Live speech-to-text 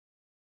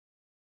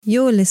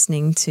You're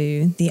listening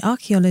to the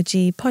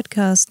Archaeology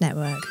Podcast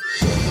Network.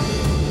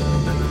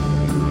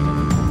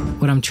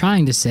 What I'm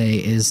trying to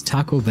say is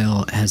Taco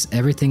Bell has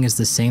everything is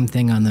the same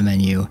thing on the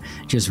menu,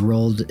 just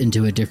rolled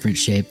into a different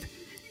shape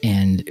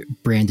and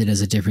branded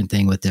as a different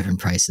thing with different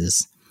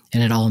prices.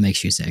 And it all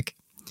makes you sick.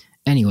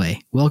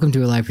 Anyway, welcome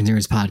to a Life from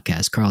Ruins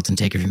podcast. Carlton,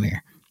 take it from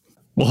here.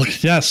 Well,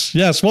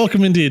 yes.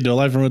 Welcome indeed to a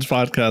Life in Ruins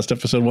podcast,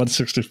 episode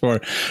 164. We're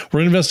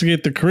going to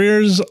investigate the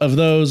careers of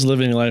those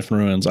living life in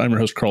ruins. I'm your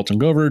host, Carlton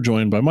Gover,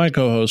 joined by my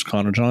co-host,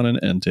 Connor Johnnon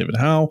and David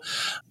Howe.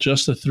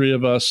 Just the three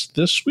of us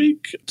this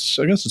week.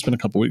 I guess it's been a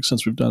couple weeks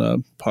since we've done a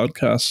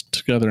podcast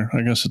together.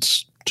 I guess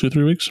it's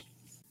 2-3 weeks.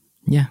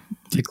 Yeah,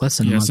 like less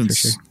than a month for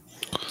sure.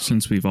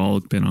 Since we've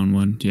all been on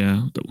one.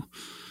 Yeah. What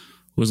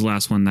was the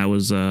last one? That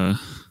was... the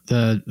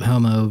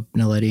Homo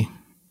Naledi.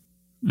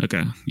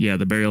 Okay. Yeah,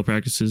 the burial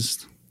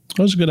practices.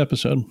 That was a good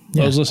episode.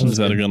 Yeah, I was listening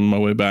to that again on my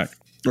way back,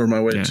 or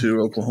my way to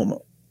Oklahoma.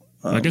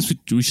 I guess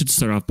we should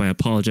start off by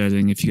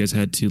apologizing if you guys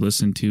had to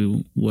listen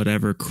to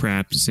whatever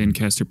crap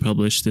Zencaster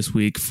published this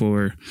week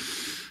for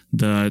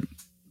the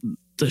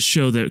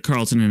show that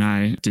Carlton and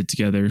I did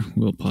together.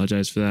 We'll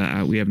apologize for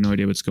that. We have no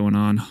idea what's going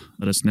on.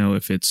 Let us know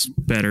if it's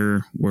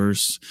better,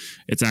 worse.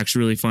 It's actually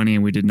really funny,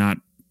 and we did not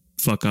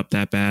fuck up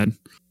that bad.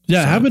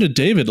 Yeah, it happened to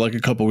David like a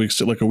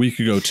week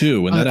ago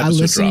too. When that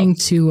episode listening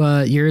dropped.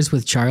 to yours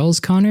with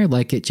Charles, Connor,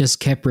 like it just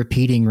kept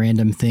repeating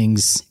random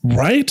things.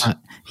 Right?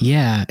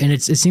 Yeah, and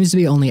it seems to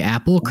be only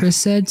Apple, Chris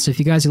said. So if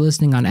you guys are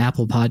listening on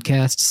Apple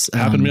Podcasts.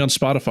 Happened to me on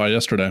Spotify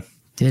yesterday.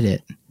 Did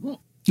it?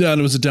 Yeah, and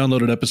it was a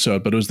downloaded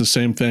episode, but it was the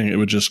same thing. It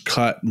would just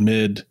cut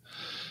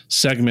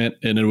mid-segment,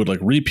 and it would like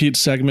repeat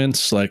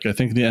segments. Like I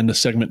think the end of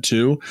segment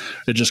 2,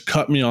 it just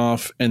cut me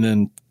off and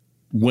then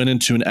went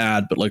into an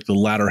ad, but like the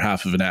latter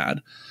half of an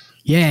ad.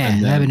 Yeah,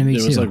 that happened to me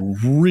too. It was like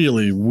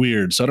really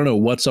weird. So I don't know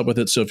what's up with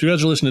it. So if you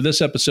guys are listening to this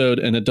episode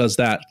and it does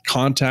that,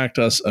 contact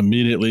us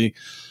immediately,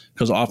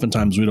 because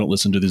oftentimes we don't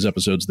listen to these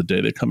episodes the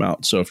day they come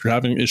out. So if you're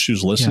having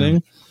issues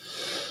listening,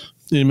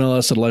 email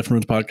us at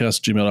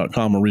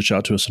lifeandruinspodcast@gmail.com or reach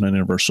out to us on any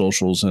of our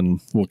socials and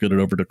we'll get it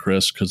over to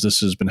Chris, because this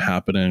has been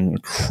happening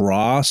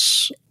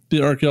across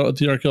the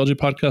Archaeology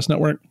Podcast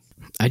Network.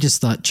 I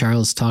just thought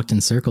Charles talked in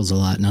circles a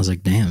lot, and I was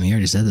like, damn, he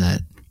already said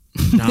that.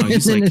 No,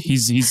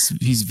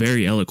 he's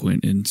very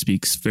eloquent and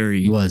speaks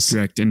very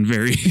direct and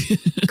very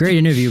great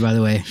interview, by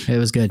the way. It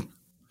was good.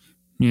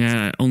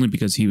 Yeah, only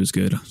because he was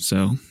good.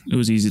 So it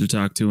was easy to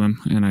talk to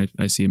him, and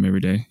I see him every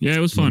day. Yeah,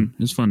 it was fun.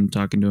 It was fun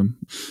talking to him.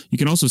 You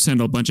can also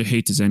send a bunch of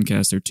hate to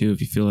Zencaster too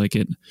if you feel like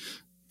it.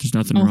 There's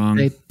nothing wrong.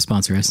 They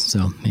sponsor us,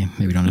 so maybe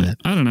we don't do that.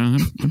 I don't know.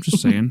 I'm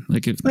just saying.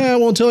 Like,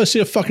 well, until I see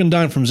a fucking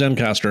dime from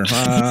Zencaster,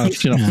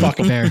 fuck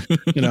them.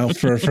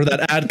 Fair. For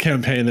that ad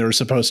campaign they were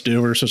supposed to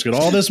do, we were supposed to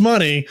get all this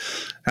money.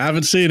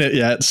 Haven't seen it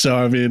yet, so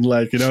I mean,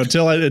 like,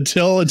 until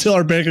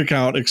our bank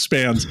account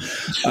expands,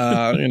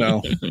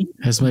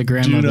 As my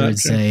grandmother would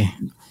say,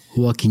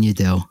 what can you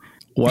do?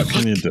 What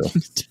can you do?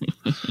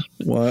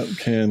 What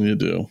can you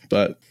do?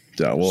 But.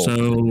 Yeah, well. So,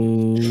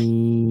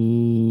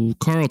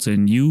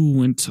 Carlton, you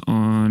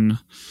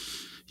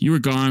were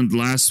gone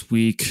last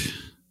week.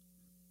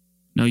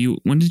 No,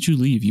 when did you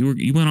leave?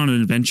 You went on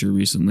an adventure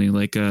recently,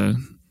 like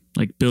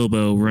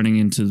Bilbo running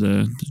into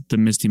the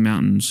Misty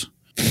Mountains.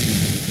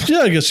 Yeah,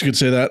 I guess you could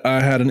say that.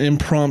 I had an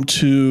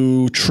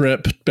impromptu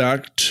trip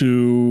back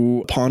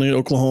to Pawnee,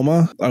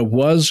 Oklahoma. I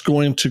was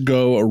going to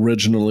go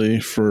originally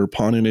for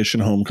Pawnee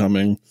Nation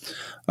Homecoming.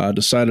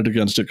 Decided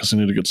against it because I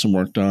needed to get some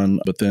work done.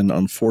 But then,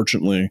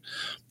 unfortunately,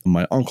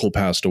 my uncle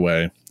passed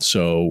away,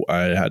 so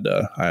I had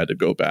to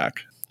go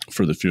back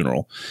for the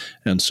funeral.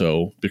 And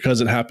so, because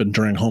it happened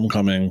during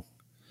homecoming,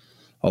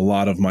 a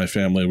lot of my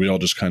family, we all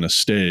just kind of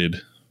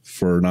stayed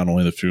for not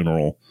only the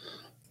funeral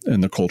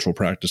and the cultural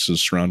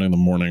practices surrounding the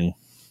morning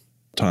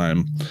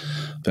time,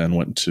 then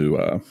went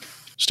to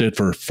stayed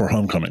for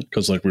homecoming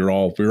because like we were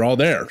all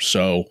there.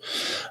 So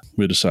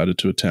we decided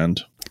to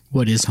attend.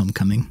 What is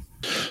homecoming?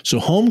 So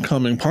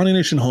homecoming, Pawnee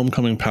Nation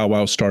Homecoming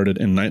powwow started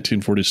in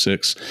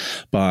 1946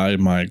 by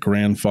my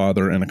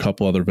grandfather and a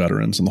couple other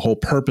veterans. And the whole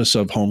purpose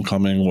of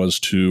homecoming was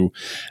to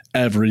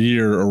every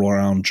year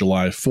around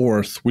July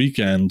 4th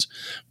weekend,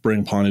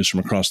 bring Pawnees from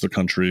across the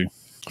country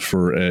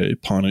for a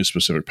Pawnee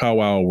specific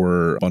powwow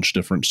where a bunch of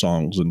different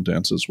songs and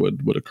dances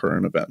would occur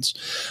in events.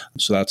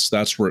 So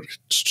that's where it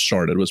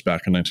started, was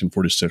back in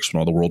 1946 when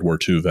all the World War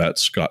II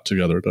vets got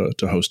together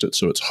to host it.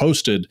 So it's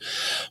hosted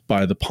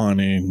by the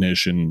Pawnee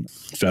Nation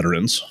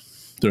veterans.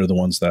 They're the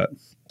ones that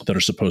are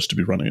supposed to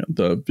be running it,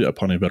 the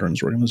Pawnee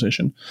Veterans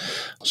Organization.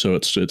 So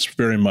it's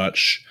very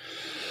much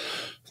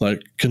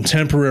like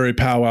contemporary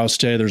powwow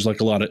stay. There's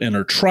like a lot of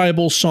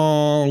intertribal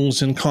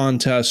songs and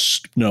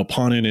contests. No,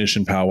 Pawnee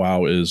Nation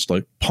powwow is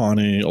like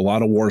Pawnee, a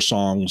lot of war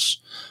songs,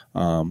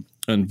 and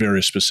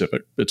very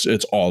specific.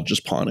 It's all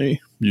just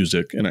Pawnee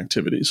music and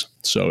activities.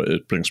 So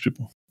it brings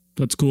people.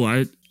 That's cool.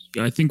 I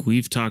think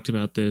we've talked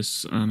about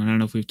this. I don't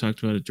know if we've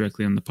talked about it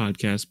directly on the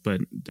podcast,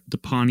 but the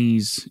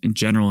Pawnees in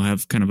general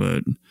have kind of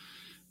at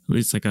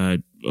least like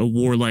a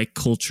warlike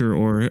culture,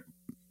 or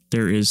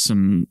there is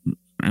some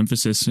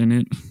emphasis in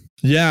it.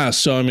 Yeah,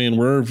 so I mean,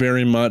 we're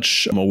very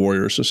much a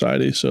warrior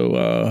society. So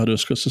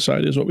Haduska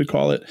society is what we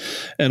call it.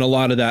 And a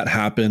lot of that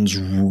happens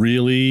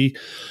really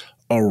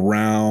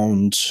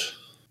around,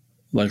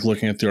 like,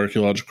 looking at the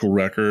archaeological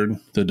record,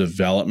 the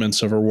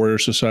developments of our warrior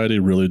society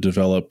really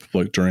develop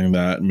like during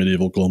that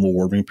medieval global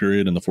warming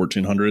period in the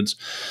 1400s,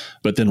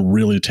 but then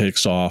really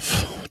takes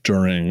off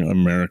during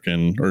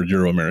American or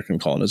Euro-American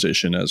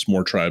colonization as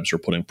more tribes are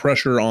putting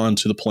pressure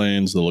onto the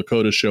plains. The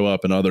Lakotas show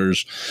up and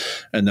others,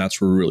 and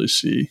that's where we really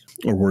see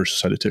our warrior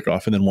society take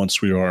off. And then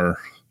once we are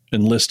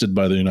enlisted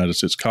by the United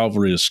States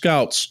Cavalry as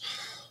scouts,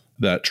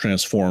 that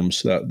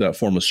transforms that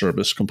form of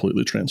service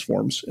completely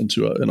transforms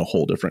into in a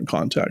whole different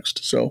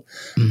context. So,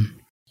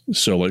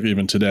 so like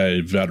even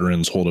today,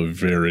 veterans hold a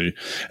very,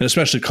 and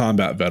especially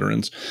combat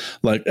veterans,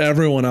 like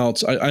everyone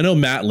else. I know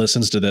Matt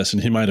listens to this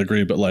and he might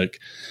agree, but like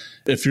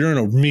if you're in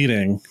a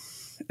meeting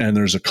and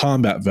there's a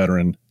combat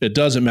veteran, it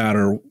doesn't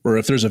matter, or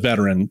if there's a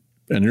veteran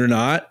and you're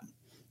not,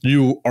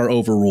 you are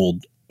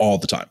overruled all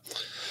the time.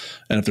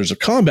 And if there's a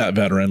combat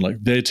veteran, like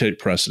they take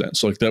precedence.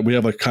 So like that, we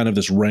have like kind of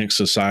this rank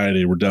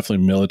society where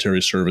definitely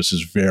military service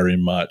is very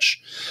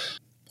much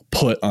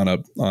put on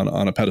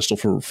a pedestal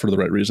for the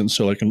right reasons.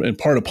 So like in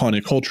part of Pawnee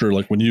culture,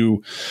 like when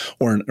you,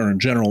 or in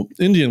general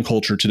Indian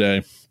culture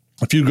today,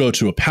 if you go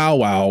to a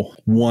powwow,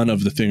 one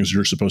of the things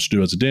you're supposed to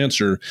do as a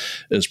dancer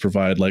is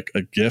provide like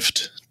a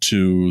gift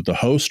to the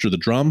host or the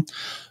drum.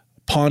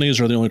 Pawnees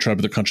are the only tribe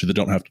of the country that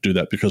don't have to do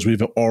that because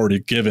we've already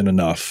given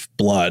enough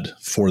blood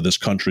for this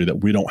country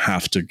that we don't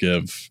have to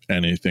give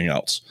anything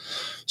else.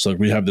 So like,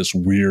 we have this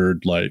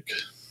weird like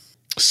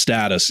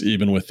status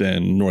even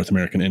within North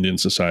American Indian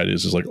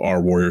societies is like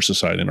our warrior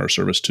society and our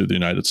service to the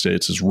United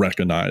States is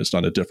recognized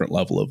on a different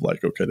level of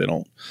like, okay,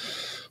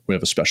 we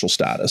have a special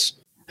status.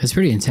 It's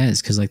pretty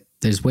intense because like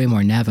there's way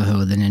more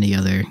Navajo than any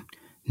other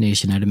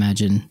nation, I'd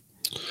imagine.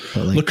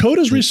 But like,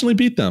 Lakotas recently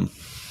beat them.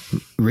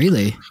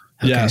 Really?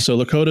 Okay. Yeah, so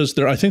Lakotas,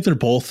 I think they're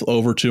both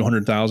over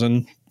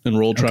 200,000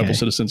 enrolled tribal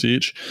citizens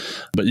each.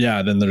 But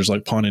yeah, then there's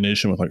like Pawnee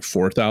Nation with like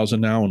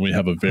 4,000 now, and we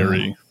have a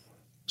very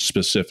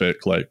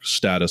specific like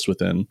status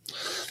within.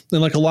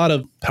 And like a lot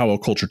of powwow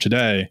culture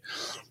today,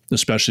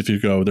 especially if you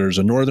go, there's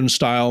a northern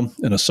style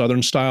and a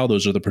southern style.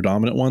 Those are the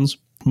predominant ones.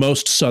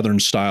 Most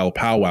southern style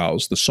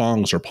powwows, the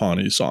songs are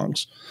Pawnee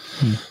songs.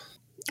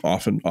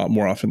 Often,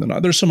 more often than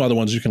not. There's some other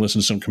ones you can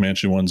listen to, some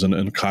Comanche ones and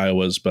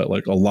Kiowas, but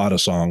like a lot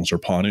of songs are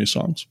Pawnee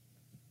songs.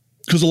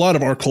 Because a lot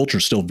of our culture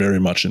is still very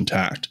much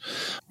intact.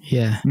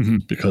 Yeah.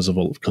 Because of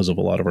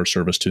a lot of our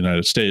service to the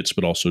United States,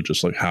 but also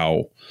just like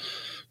how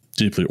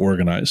deeply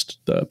organized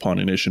the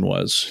Pawnee Nation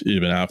was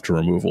even after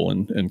removal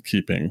and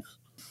keeping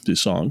these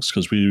songs.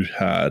 Because we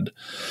had,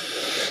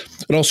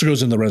 it also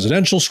goes in the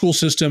residential school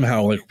system,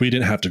 how like we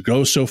didn't have to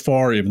go so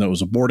far, even though it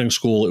was a boarding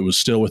school, it was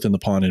still within the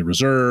Pawnee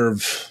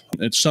Reserve.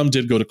 And some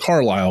did go to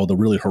Carlisle, the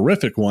really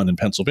horrific one in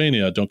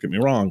Pennsylvania, don't get me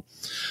wrong.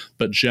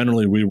 But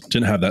generally we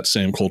didn't have that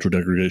same cultural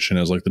degradation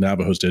as like the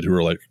Navajos did, who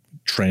were like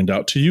trained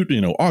out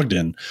to,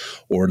 Ogden,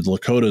 or the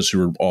Lakotas who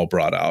were all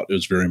brought out. It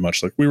was very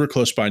much like we were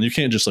close by, and you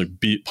can't just like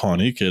beat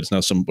Pawnee kids. Now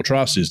some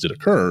atrocities did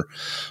occur,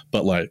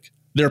 but like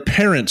their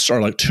parents are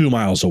like 2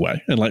 miles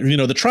away, and like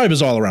the tribe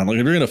is all around. Like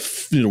if you're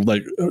gonna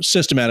like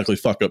systematically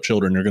fuck up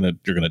children, you're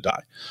gonna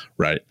die,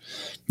 right?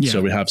 Yeah.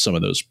 So we have some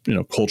of those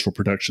cultural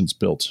protections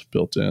built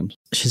in.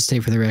 I should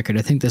state for the record,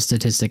 I think the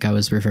statistic I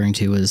was referring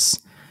to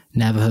was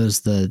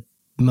Navajo's the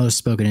most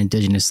spoken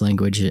indigenous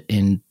language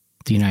in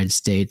the United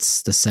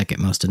States, the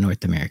second most in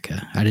North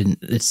America.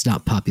 It's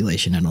not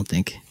population, I don't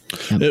think.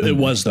 It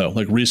was though,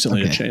 like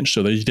recently it changed.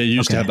 So they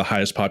used to have the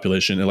highest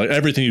population, and like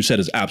everything you said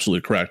is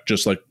absolutely correct.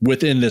 Just like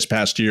within this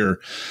past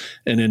year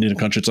in Indian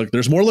country, it's like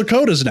there's more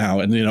Lakotas now.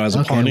 And as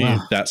a Pawnee,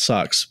 that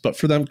sucks, but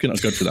for them, good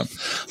for them.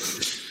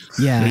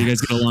 Yeah. You guys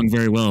get along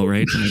very well,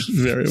 right?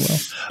 Very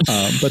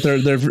well. But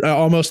they're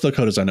almost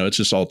Lakotas. I know it's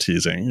just all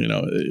teasing.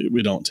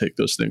 We don't take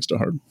those things to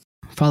heart.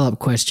 Follow-up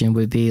question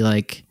would be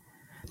like,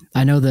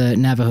 I know the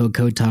Navajo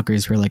code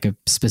talkers were like a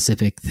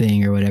specific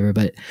thing or whatever,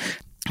 but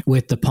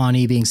with the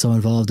Pawnee being so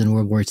involved in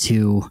World War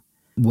II,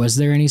 was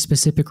there any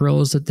specific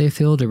roles that they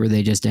filled, or were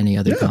they just any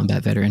other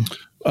combat veteran?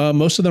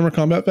 Most of them are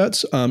combat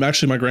vets.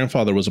 Actually, my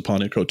grandfather was a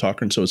Pawnee code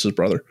talker, and so was his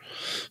brother.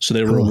 So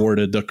they were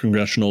awarded the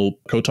Congressional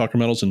Code Talker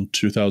Medals in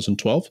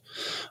 2012.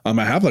 I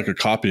have like a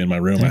copy in my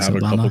room. Thanks, I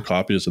have Obama. a couple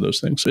copies of those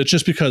things. It's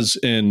just because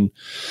in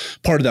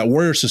part of that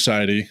warrior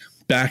society,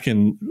 back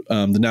in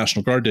the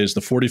National Guard days,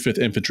 the 45th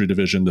Infantry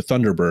Division, the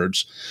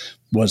Thunderbirds,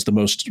 was the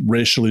most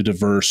racially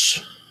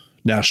diverse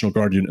National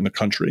Guard unit in the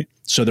country.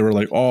 So they were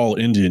like all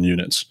Indian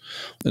units.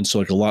 And so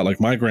like a lot, like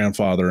my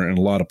grandfather and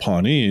a lot of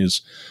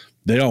Pawnees,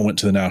 they all went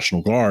to the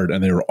National Guard,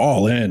 and they were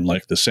all in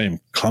like the same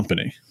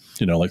company.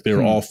 Like they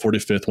were all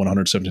 45th,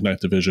 179th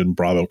Division,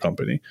 Bravo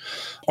Company,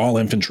 all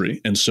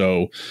infantry. And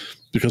so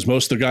because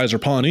most of the guys are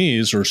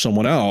Pawnees or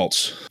someone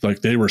else.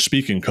 Like they were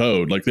speaking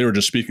code, like they were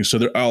just speaking. So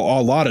there are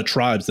a lot of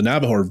tribes. The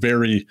Navajo are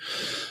very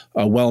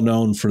well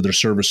known for their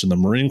service in the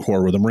Marine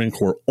Corps, where the Marine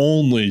Corps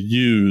only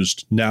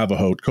used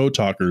Navajo code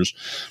talkers.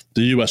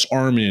 The U.S.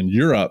 Army in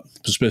Europe,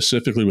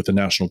 specifically with the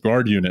National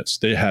Guard units,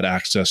 they had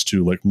access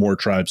to like more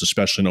tribes,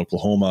 especially in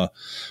Oklahoma.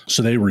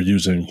 So they were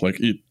using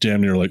like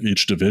damn near like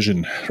each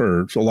division,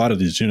 or a lot of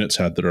these units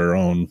had their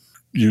own,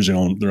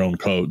 using their own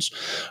codes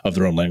of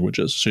their own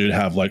languages. So you'd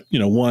have like,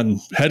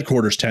 one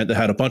headquarters tent that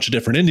had a bunch of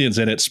different Indians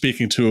in it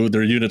speaking to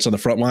their units on the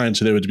front line.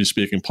 So they would be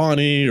speaking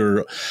Pawnee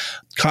or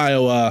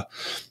Kiowa.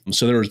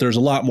 So there's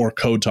a lot more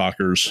code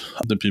talkers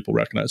than people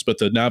recognize. But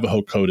the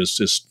Navajo code is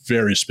just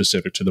very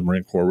specific to the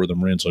Marine Corps, where the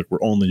Marines like,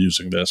 we're only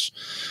using this,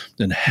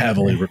 and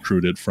heavily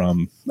recruited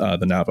from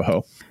the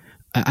Navajo.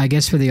 I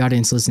guess for the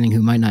audience listening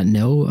who might not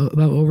know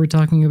about what we're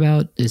talking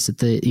about, is that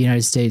the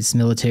United States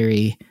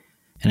military,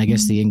 and I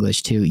guess the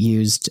English too,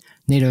 used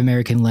Native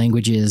American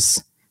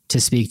languages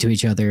to speak to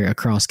each other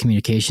across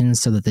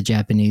communications, so that the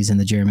Japanese and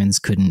the Germans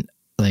couldn't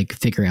like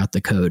figure out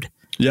the code.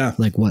 Yeah.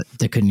 Like what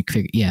they couldn't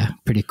figure. Yeah.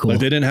 Pretty cool. Like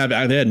they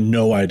had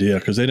no idea,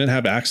 because they didn't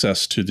have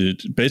access to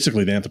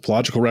basically the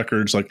anthropological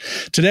records. Like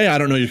today, I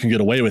don't know, you can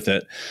get away with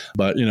it,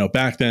 but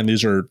back then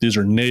these are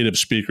native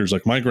speakers.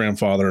 Like my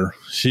grandfather,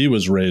 he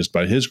was raised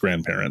by his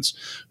grandparents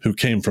who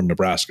came from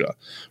Nebraska,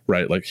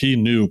 right? Like he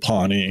knew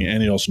Pawnee,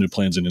 and he also knew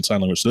Plains Indian Sign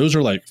Language. So those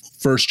are like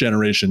first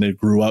generation. They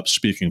grew up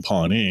speaking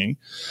Pawnee.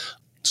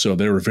 So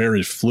they were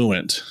very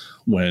fluent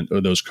when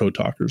those code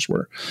talkers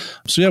were.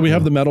 So yeah, we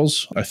have the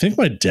medals. I think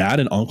my dad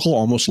and uncle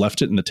almost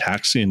left it in a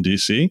taxi in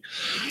DC.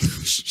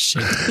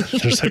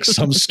 There's like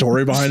some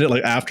story behind it.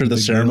 Like after the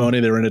ceremony,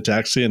 they were in a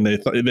taxi, and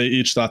they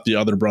each thought the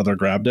other brother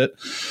grabbed it,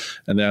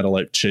 and they had to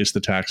like chase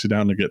the taxi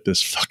down to get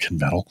this fucking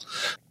medal.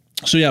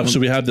 So yeah, so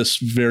we have this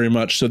very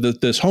much. So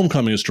this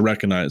homecoming is to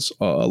recognize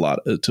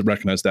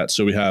that.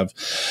 So we have,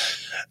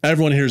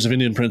 everyone hears of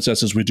Indian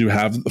princesses. We do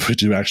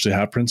actually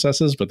have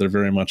princesses, but they're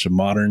very much a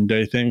modern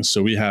day thing.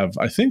 So we have,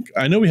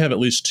 I know we have at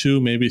least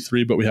 2, maybe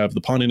 3, but we have the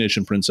Pawnee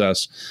Nation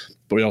princess,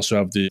 but we also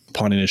have the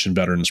Pawnee Nation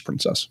Veterans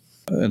princess.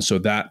 And so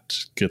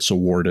that gets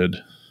awarded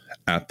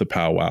at the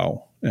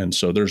powwow. And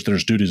so there's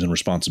duties and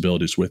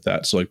responsibilities with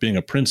that. So like being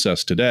a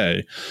princess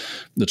today,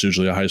 that's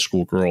usually a high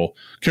school girl,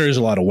 carries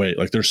a lot of weight.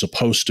 Like they're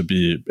supposed to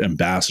be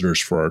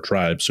ambassadors for our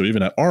tribe. So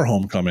even at our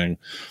homecoming,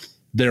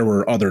 there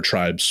were other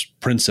tribes'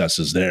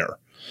 princesses there.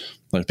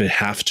 Like they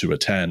have to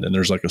attend, and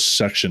there's like a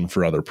section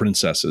for other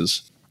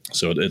princesses.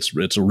 So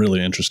it's a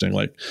really interesting,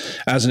 like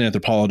as an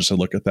anthropologist, I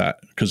look at that,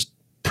 because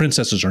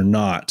princesses are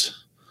not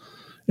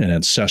an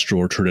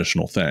ancestral or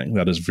traditional thing.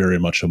 That is very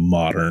much a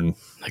modern,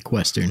 like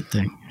Western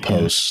thing,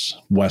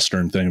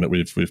 post-Western thing that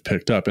we've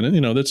picked up, and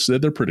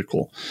they're pretty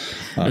cool.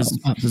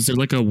 Is there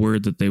like a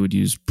word that they would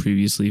use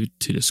previously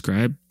to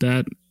describe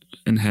that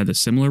and had a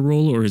similar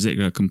role, or is it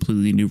a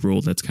completely new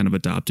role that's kind of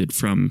adopted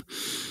from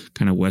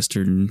kind of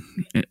Western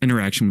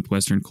interaction with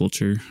Western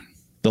culture?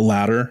 The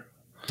latter.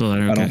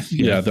 Okay.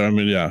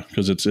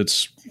 Because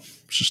it's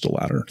just a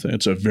latter thing.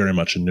 It's a very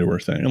much a newer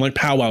thing. And like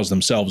powwows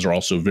themselves are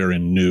also very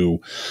new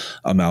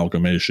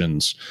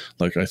amalgamations.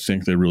 Like I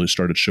think they really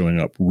started showing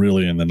up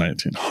really in the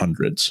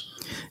 1900s.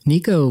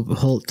 Nico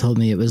Holt told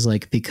me it was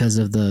like because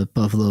of the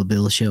Buffalo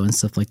Bill show and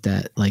stuff like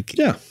that. Like,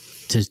 yeah,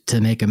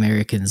 to make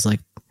Americans like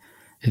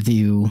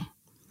view,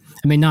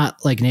 I mean,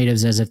 not like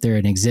natives as if they're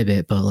an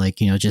exhibit, but like,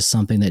 just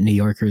something that New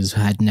Yorkers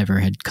had never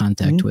had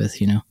contact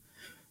with,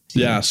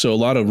 Yeah, so a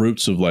lot of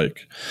roots of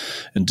like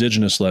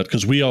indigenous led,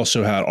 because we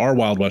also had our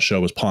Wild West show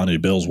was Pawnee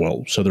Bill's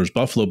World. So there's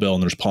Buffalo Bill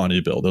and there's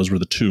Pawnee Bill. Those were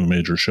the 2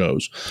 major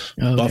shows.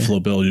 Okay. Buffalo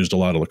Bill used a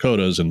lot of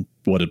Lakotas, and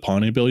what did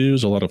Pawnee Bill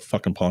use? A lot of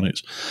fucking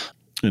Pawnees.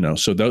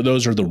 So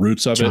those are the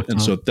roots of it.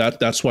 And so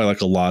that's why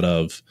like a lot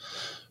of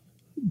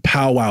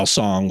powwow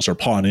songs are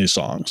Pawnee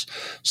songs.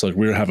 So like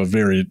we have a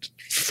very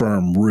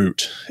firm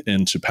root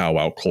into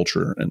powwow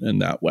culture in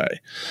that way.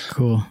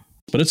 Cool.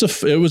 But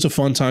it was a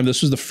fun time.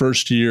 This was the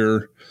first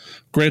year,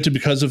 granted,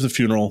 because of the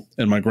funeral,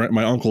 and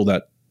my uncle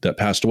that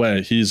passed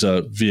away, he's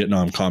a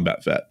Vietnam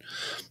combat vet.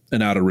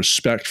 And out of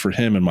respect for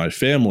him and my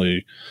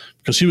family,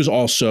 because he was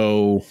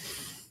also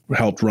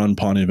helped run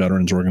Pawnee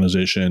Veterans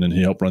Organization, and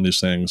he helped run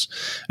these things.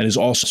 And he's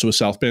also a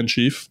South Band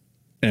chief,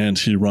 and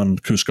he run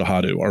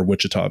Kuskahadu, our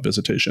Wichita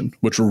visitation,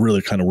 which we're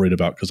really kind of worried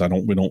about, because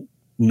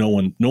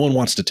no one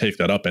wants to take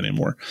that up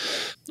anymore.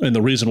 And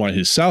the reason why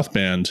he's South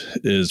Band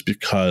is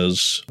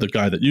because the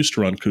guy that used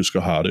to run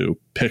Kuskahadu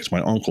picked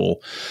my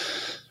uncle.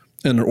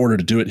 And in order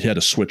to do it, he had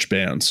to switch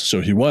bands.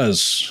 So he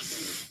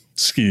was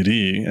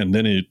Ski-Dee, and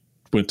then he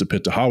went to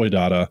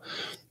Pittahawidata,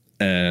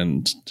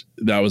 and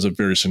that was a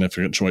very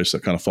significant choice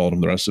that kind of followed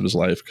him the rest of his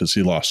life, because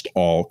he lost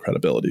all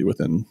credibility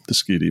within the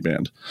Ski-Dee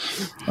band.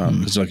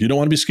 It's like, you don't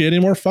want to be Ski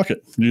anymore? Fuck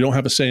it. You don't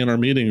have a say in our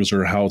meetings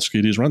or how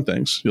Ski-Dees run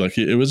things.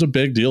 It was a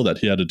big deal that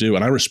he had to do,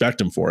 and I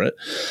respect him for it,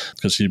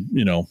 because he,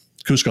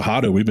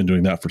 Kuskahadu, we've been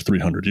doing that for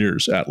 300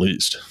 years at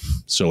least.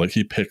 So like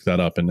he picked that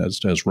up and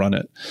has run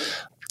it.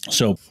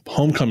 So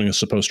homecoming is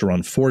supposed to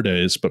run 4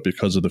 days, but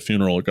because of the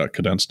funeral, it got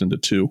condensed into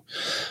 2,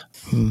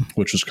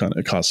 which was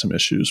it caused some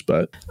issues.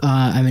 But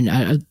I mean,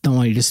 I don't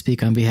want you to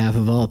speak on behalf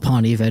of all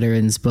Pawnee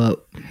veterans,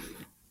 but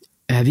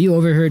have you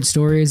overheard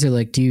stories, or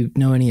like, do you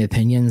know any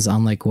opinions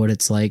on like what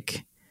it's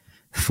like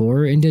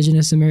for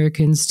Indigenous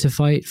Americans to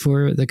fight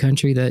for the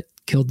country that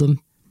killed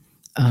them?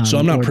 So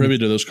I'm not privy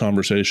to those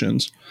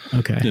conversations.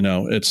 Okay. You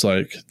know, it's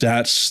like,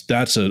 that's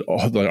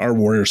like our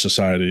warrior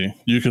society.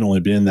 You can only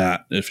be in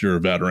that if you're a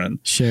veteran.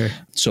 Sure.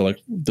 So like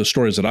the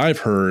stories that I've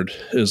heard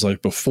is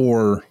like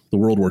before the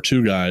World War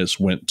II guys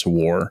went to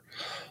war,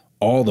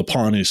 all the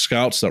Pawnee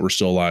scouts that were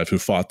still alive who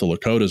fought the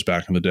Lakotas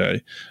back in the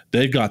day,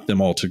 they got them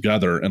all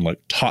together and like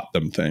taught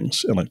them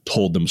things and like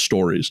told them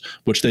stories,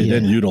 which they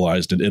then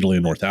utilized in Italy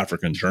and North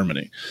Africa and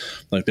Germany.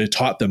 Like they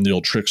taught them the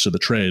old tricks of the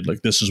trade.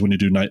 Like, this is when you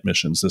do night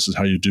missions. This is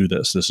how you do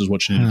this. This is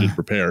what you need to do to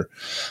prepare.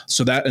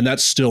 So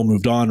that's still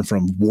moved on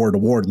from war to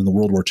war. And then the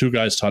World War II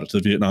guys taught it to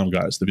the Vietnam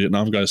guys. The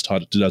Vietnam guys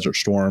taught it to Desert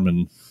Storm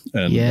and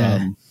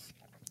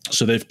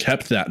so they've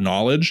kept that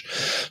knowledge.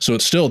 So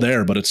it's still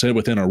there, but it's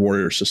within our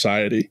warrior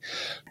society.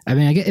 I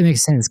mean, I get it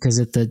makes sense, because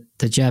if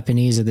the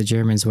Japanese or the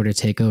Germans were to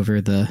take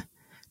over the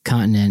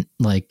continent,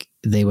 like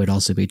they would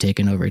also be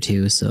taken over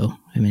too. So,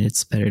 I mean,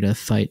 it's better to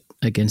fight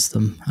against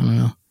them. I don't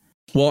know.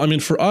 Well, I mean,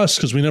 for us,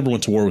 because we never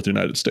went to war with the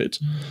United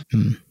States.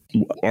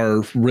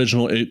 Our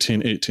original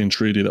 1818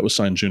 treaty that was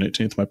signed June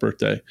 18th, my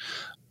birthday,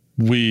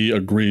 we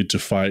agreed to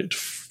fight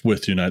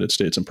with the United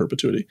States in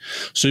perpetuity.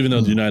 So even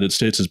though the United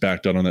States is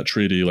backed out on that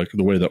treaty, like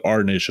the way that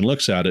our nation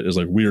looks at it is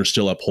like, we are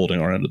still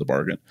upholding our end of the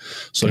bargain.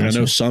 So like, I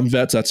know some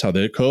vets, that's how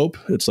they cope.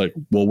 It's like,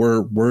 well,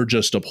 we're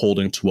just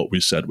upholding to what we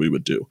said we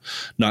would do,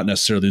 not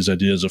necessarily these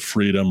ideas of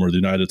freedom or the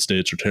United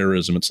States or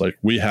terrorism. It's like,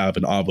 we have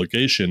an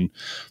obligation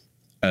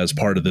as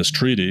part of this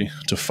treaty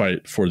to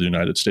fight for the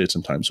United States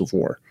in times of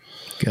war.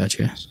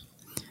 Gotcha.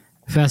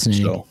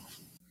 Fascinating. So,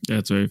 yeah,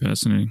 it's very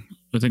fascinating.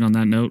 I think on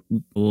that note,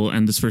 we'll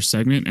end this first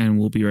segment, and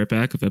we'll be right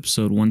back with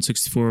episode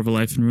 164 of A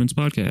Life in Ruins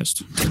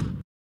podcast.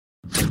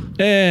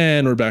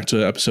 And we're back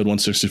to episode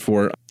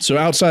 164. So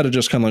outside of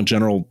just kind of like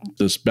general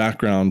this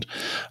background,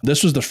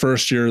 this was the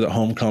first year that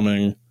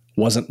homecoming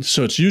wasn't.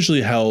 So it's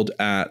usually held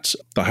at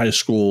the high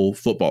school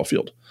football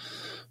field,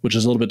 which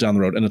is a little bit down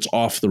the road, and it's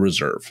off the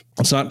reserve.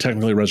 It's not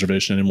technically a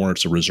reservation anymore.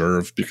 It's a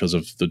reserve because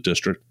of the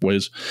district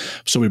ways.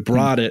 So we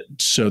brought it.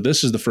 So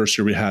this is the first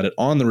year we had it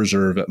on the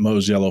reserve at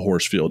Moe's Yellow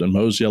Horse Field. And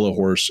Moe's Yellow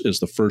Horse is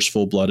the first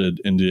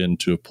full-blooded Indian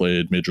to have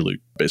played Major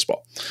League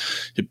Baseball.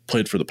 He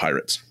played for the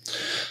Pirates.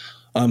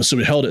 So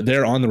we held it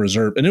there on the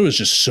reserve, and it was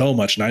just so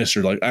much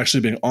nicer, like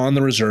actually being on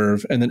the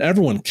reserve. And then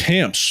everyone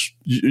camps,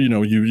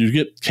 you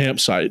get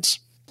campsites.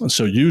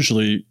 So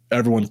usually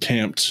everyone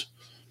camped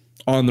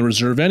on the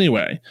reserve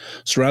anyway.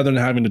 So rather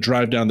than having to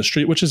drive down the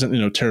street, which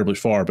isn't, terribly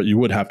far, but you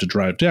would have to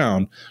drive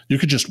down, you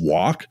could just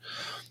walk.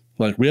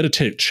 Like we had to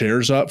take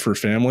chairs up for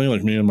family,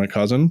 like me and my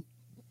cousin.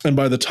 And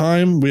by the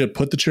time we had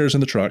put the chairs in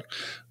the truck,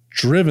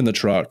 driven the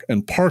truck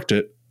and parked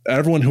it,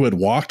 everyone who had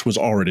walked was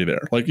already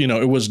there. Like,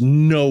 it was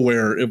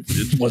nowhere. It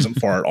wasn't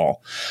far at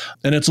all.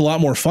 And it's a lot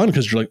more fun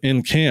because you're like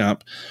in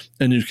camp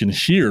and you can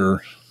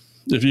hear,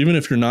 even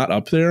if you're not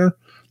up there,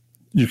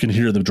 you can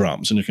hear the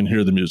drums and you can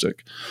hear the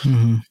music.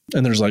 Mm-hmm.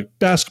 And there's like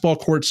basketball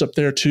courts up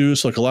there too.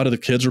 So like a lot of the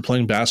kids were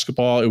playing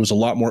basketball. It was a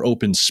lot more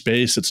open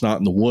space. It's not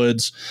in the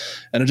woods.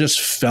 And it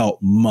just felt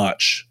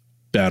much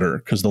better.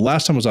 Because the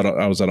last time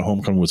I was at a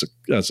homecoming was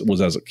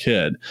as a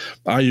kid.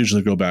 I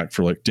usually go back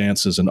for like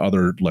dances and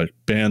other like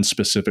band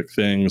specific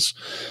things.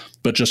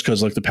 But just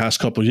because like the past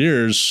couple of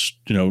years,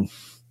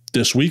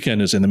 this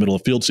weekend is in the middle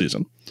of field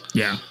season.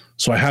 Yeah.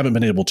 So I haven't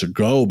been able to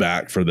go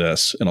back for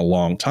this in a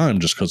long time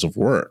just because of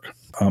work.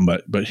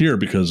 But here,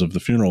 because of the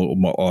funeral,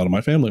 a lot of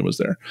my family was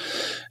there.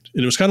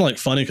 It was kind of like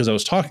funny because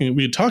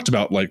we had talked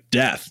about like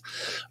death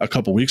a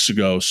couple weeks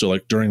ago. So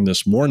like during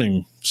this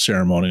morning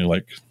ceremony,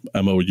 like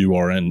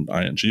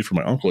MOURNING for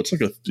my uncle, it's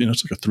like a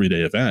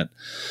 3-day event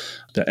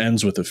that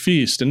ends with a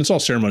feast, and it's all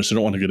ceremony. So I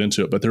don't want to get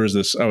into it, but there was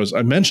this,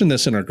 I mentioned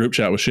this in our group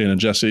chat with Shane and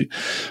Jesse.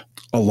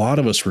 A lot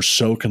of us were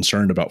so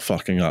concerned about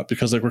fucking up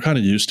because like we're kind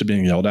of used to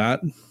being yelled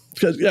at.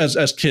 Because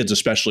as kids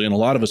especially, and a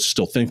lot of us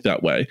still think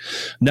that way.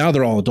 Now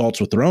they're all adults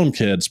with their own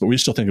kids, but we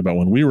still think about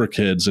when we were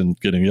kids and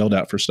getting yelled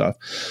at for stuff.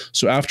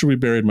 So after we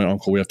buried my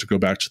uncle, we have to go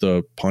back to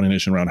the Pawnee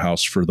Nation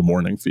Roundhouse for the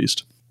morning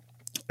feast.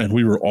 And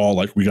we were all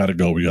like, we got to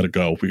go.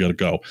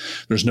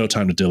 There's no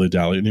time to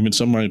dilly-dally. And even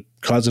some of my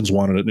cousins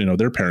wanted it.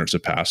 Their parents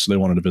had passed, so they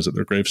wanted to visit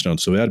their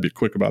gravestones. So they had to be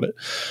quick about it.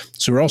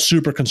 So we're all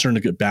super concerned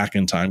to get back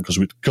in time because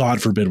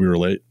God forbid we were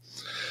late.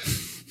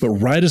 But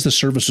right as the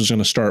service was going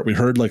to start, we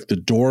heard like the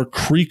door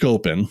creak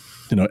open.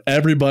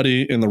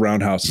 Everybody in the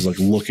roundhouse is like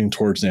looking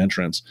towards the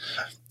entrance.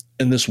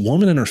 And this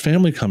woman and her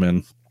family come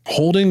in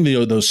holding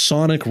those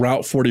Sonic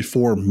Route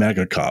 44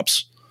 mega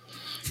cups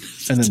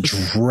and then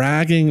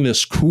dragging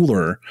this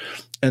cooler.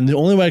 And the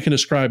only way I can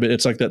describe it,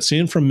 it's like that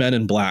scene from Men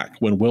in Black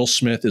when Will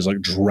Smith is like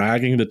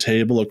dragging the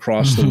table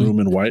across the room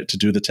in white to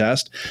do the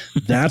test.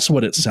 That's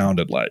what it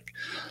sounded like.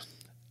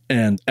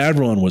 And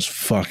everyone was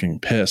fucking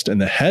pissed. And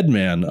the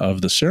headman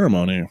of the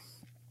ceremony,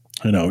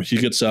 He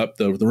gets up,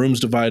 the room's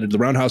divided, the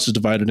roundhouse is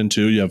divided in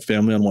two. You have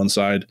family on one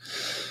side,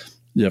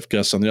 you have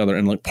guests on the other.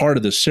 And like part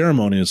of this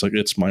ceremony is like,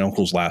 it's my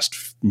uncle's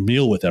last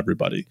meal with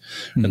everybody.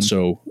 Mm-hmm. And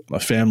so a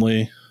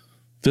family,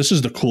 this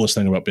is the coolest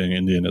thing about being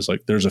Indian is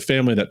like, there's a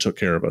family that took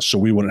care of us, so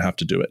we wouldn't have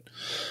to do it.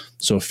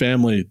 So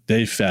family,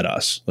 they fed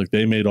us. Like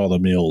they made all the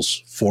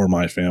meals for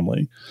my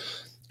family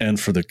and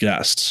for the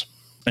guests.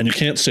 And you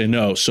can't say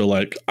no. So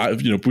like,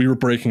 we were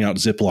breaking out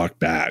Ziploc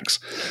bags.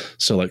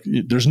 So like,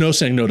 there's no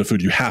saying no to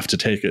food. You have to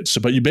take it.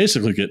 So, but you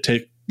basically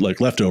take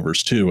like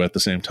leftovers too at the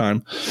same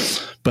time.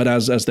 But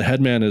as the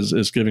headman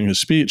is giving his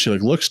speech, he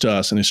like looks to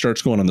us and he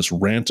starts going on this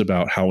rant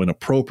about how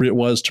inappropriate it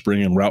was to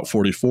bring in Route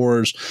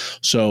 44s.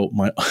 So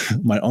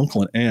my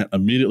uncle and aunt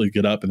immediately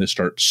get up and they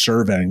start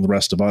surveying the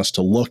rest of us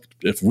to look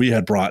if we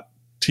had brought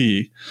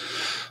tea,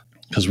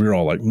 because we were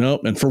all like,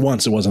 nope. And for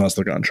once, it wasn't us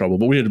that got in trouble.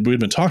 But we'd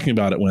been talking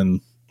about it when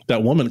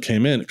that woman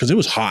came in, because it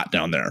was hot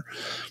down there.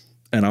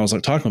 And I was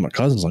like talking with my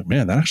cousins, like,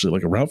 man, that actually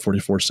like a Route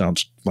 44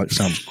 sounds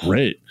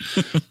great.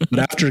 But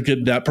after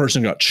that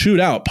person got chewed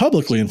out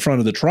publicly in front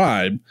of the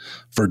tribe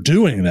for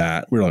doing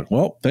that, we were like,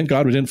 well, thank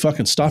God we didn't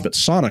fucking stop at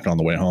Sonic on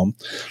the way home.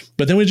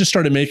 But then we just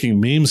started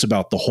making memes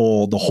about the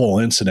whole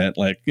incident,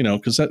 like,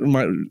 because that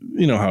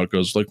how it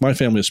goes. Like my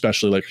family,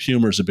 especially, like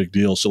humor is a big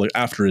deal. So like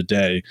after a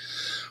day,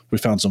 we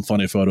found some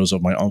funny photos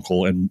of my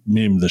uncle and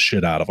memed the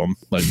shit out of him.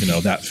 Like,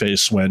 that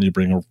face when you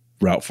bring a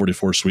Route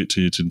 44 sweet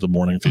tea to the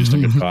morning feast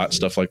and get caught,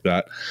 stuff like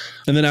that.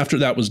 And then after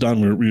that was done,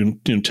 we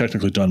were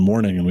technically done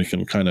mourning, and we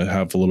can kind of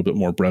have a little bit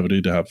more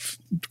brevity to have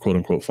quote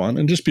unquote fun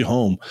and just be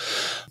home,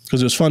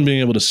 because it was fun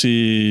being able to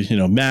see,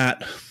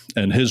 Matt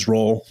and his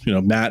role.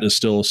 Matt is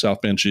still a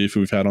South Band chief who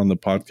we've had on the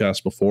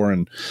podcast before.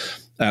 And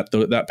at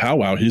that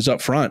powwow, he's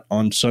up front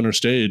on center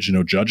stage,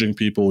 judging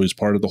people. He's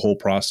part of the whole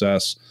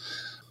process.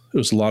 It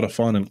was a lot of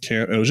fun, and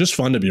it was just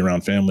fun to be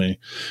around family,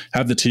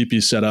 have the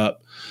teepee set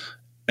up,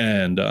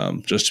 and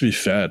just to be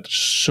fed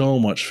so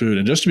much food,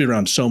 and just to be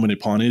around so many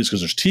Pawnees,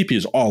 because there's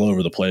teepees all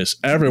over the place.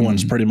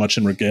 Everyone's pretty much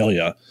in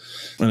regalia,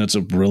 and it's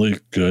a really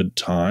good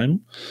time.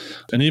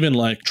 And even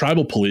like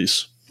tribal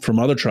police from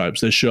other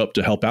tribes, they show up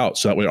to help out,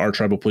 so that way our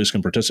tribal police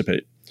can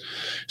participate.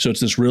 So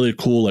it's this really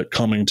cool like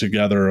coming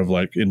together of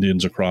like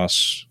Indians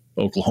across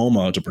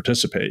Oklahoma to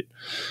participate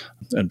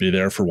and be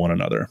there for one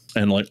another.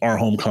 And like our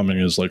homecoming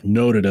is like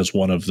noted as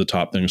one of the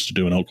top things to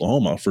do in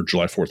Oklahoma for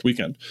July 4th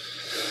weekend.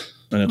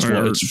 And it's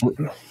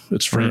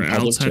free and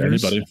public to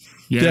anybody.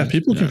 Yeah,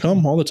 people can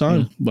come all the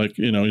time. Like,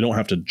 you don't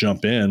have to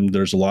jump in.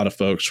 There's a lot of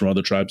folks from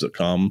other tribes that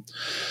come.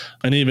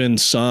 And even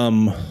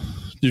some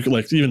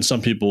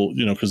people,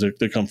 because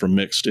they come from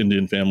mixed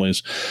Indian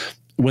families,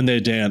 when they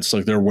dance,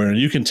 like they're wearing,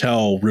 you can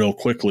tell real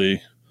quickly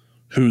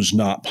who's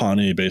not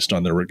Pawnee based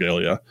on their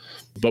regalia.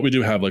 But we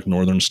do have like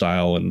Northern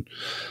style and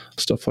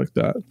stuff like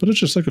that. But it's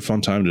just like a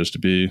fun time just to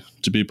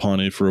be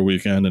Pawnee for a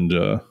weekend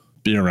and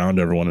be around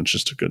everyone. It's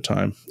just a good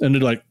time. And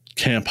like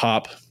camp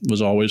hop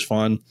was always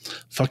fun.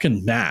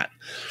 Fucking Matt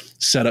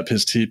set up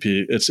his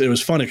teepee. It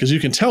was funny because you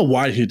can tell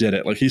why he did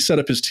it. Like he set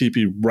up his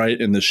teepee right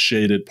in the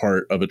shaded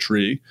part of a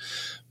tree,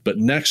 but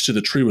next to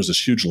the tree was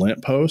this huge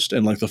lamppost.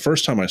 And like the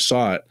first time I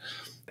saw it,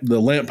 the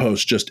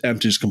lamppost just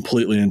empties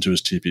completely into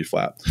his teepee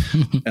flap.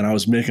 And I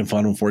was making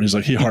fun of him for it. He's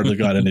like, he hardly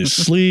got any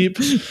sleep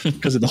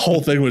because the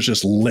whole thing was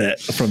just lit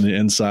from the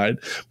inside.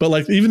 But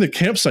like even the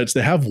campsites,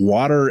 they have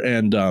water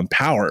and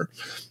power.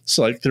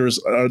 So like there was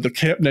the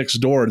camp next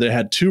door, they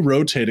had 2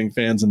 rotating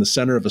fans in the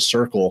center of a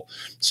circle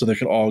so they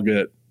could all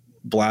get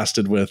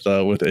blasted with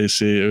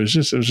AC. It was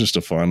just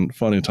a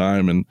funny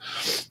time. And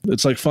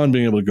it's like fun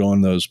being able to go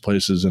in those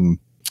places. And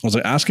I was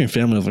like asking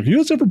family, I was like, you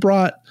guys ever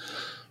brought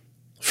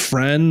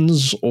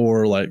friends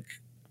or like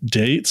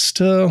dates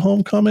to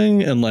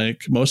homecoming? And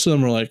like most of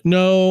them were like,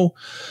 no,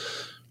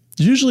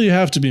 usually you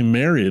have to be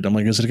married. I'm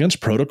like, is it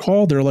against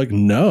protocol? They're like,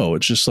 no,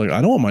 it's just like,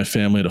 I don't want my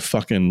family to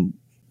fucking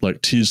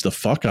like tease the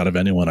fuck out of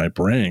anyone I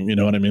bring. You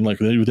know what I mean? Like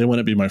they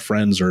wouldn't be my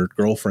friends or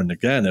girlfriend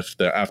again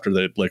after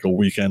they like a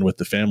weekend with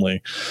the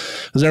family,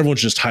 because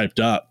everyone's just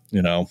hyped up,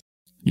 Yeah.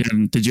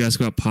 And did you ask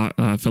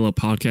about fellow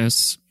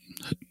podcasts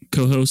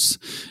co-hosts?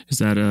 Is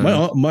that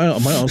my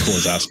uncle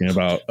was asking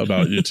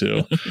about you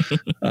two,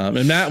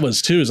 and Matt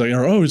was too. He's like,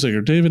 he's like,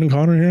 are David and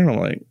Connor here? And I'm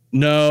like,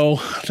 no,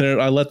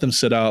 I let them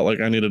sit out. Like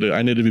I need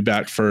to be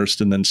back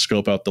first and then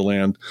scope out the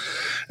land,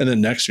 and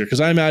then next year, because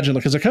I imagine,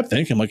 because I kept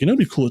thinking like, it'd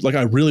be cool. Like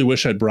I really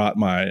wish I'd brought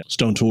my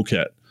stone tool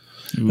kit,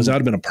 because that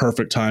would have been a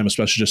perfect time,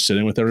 especially just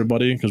sitting with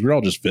everybody, because we're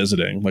all just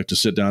visiting, like to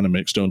sit down and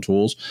make stone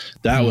tools.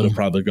 That would have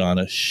probably gone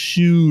a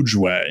huge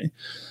way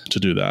to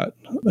do that.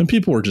 And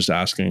people were just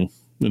asking,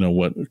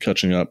 what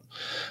catching up.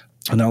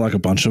 And now like a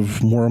bunch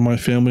of more of my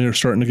family are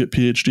starting to get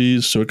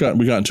PhDs. So we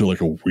got into like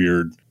a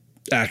weird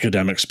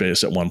academic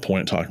space at one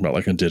point, talking about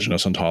like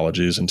indigenous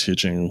ontologies and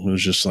teaching. It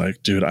was just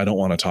like, dude, I don't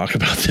want to talk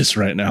about this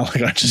right now.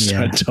 Like I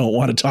don't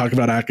want to talk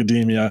about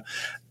academia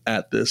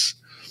at this.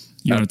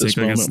 You want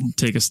to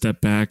take a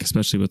step back,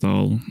 especially with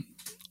all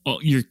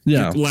your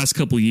last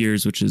couple of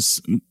years, which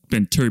has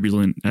been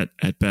turbulent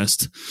at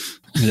best.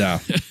 Yeah.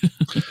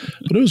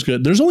 But it was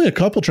good. There's only a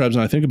couple tribes,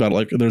 and I think about it,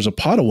 like there's a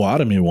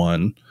Potawatomi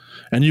one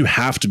And you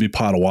have to be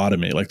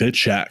Potawatomi. Like they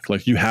check,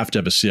 like you have to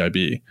have a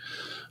CIB,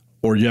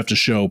 or you have to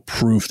show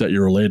proof that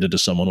you're related to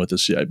someone with a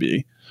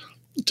CIB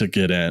to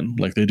get in.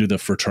 Like they do the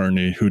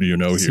fraternity, who do you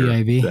know here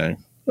CIB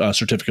thing.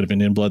 Certificate of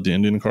Indian Blood, the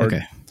Indian card.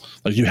 Okay.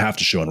 Like you have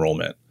to show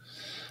enrollment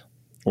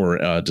or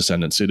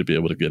descendancy to be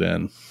able to get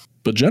in.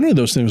 But generally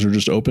those things are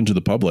just open to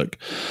the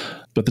public.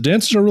 But the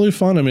dances are really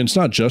fun. I mean, it's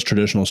not just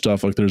traditional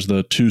stuff. Like there's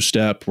the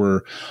 2-step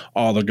where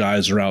all the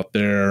guys are out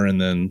there and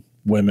then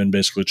women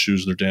basically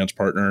choose their dance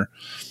partner.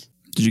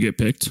 Did you get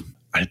picked?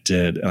 I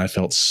did, and I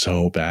felt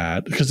so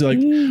bad because like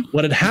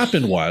what had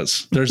happened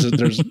was there's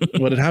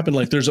what had happened.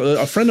 Like there's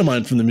a friend of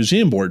mine from the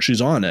museum board.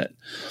 She's on it.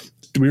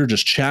 We were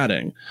just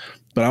chatting,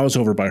 but I was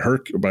over by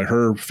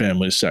her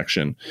family's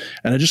section,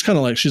 and I just kind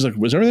of like, she's like,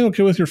 "Was everything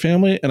okay with your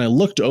family?" And I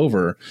looked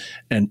over,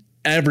 and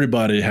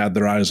everybody had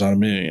their eyes on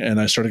me, and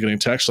I started getting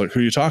texts like,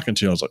 "Who are you talking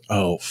to?" I was like,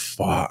 "Oh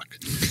fuck!"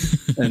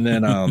 And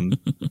then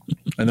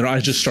I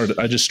just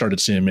started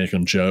seeing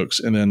making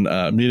jokes, and then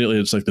immediately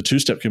it's like the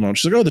 2-step came on.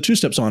 She's like, "Oh, the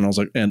 2-step's on." I was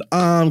like, "And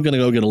I'm gonna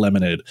go get a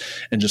lemonade,"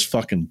 and just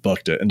fucking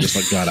booked it and just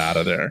like got out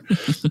of there.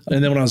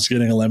 And then when I was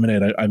getting a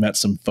lemonade, I met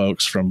some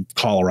folks from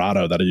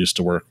Colorado that I used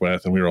to work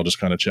with, and we were all just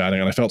kind of chatting.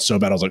 And I felt so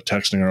bad. I was like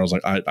texting her. I was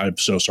like, "I'm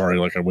so sorry."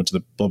 Like I went to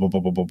the blah blah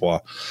blah blah blah blah,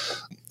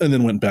 and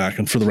then went back.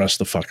 And for the rest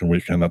of the fucking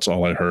weekend, that's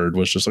all I heard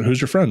was just like, "Who's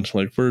your friend?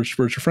 Like, where's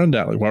your friend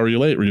at? Like, why were you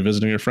late? Were you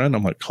visiting your friend?"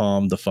 I'm like,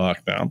 "Calm the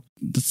fuck down."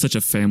 That's such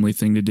a family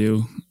thing to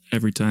do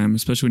every time,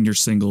 especially when you're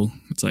single.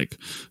 It's like,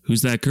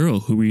 "Who's that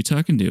girl? Who were you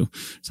talking to?"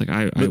 It's like,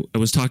 I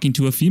was talking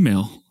to a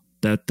female.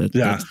 That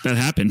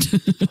happened.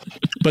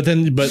 but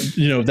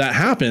you know, that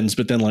happens,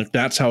 but then like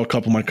that's how a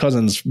couple of my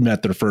cousins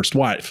met their first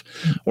wife,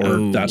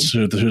 or that's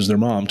who's their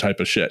mom type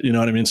of shit. You know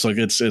what I mean? So like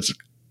it's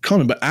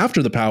coming. But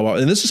after the powwow,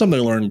 and this is something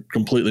I learned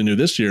completely new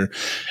this year,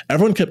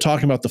 everyone kept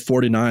talking about the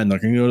 49.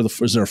 Like, can you go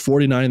to is there a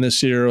 49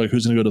 this year? Like,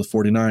 who's going to go to the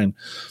 49?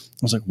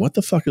 I was like, what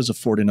the fuck is a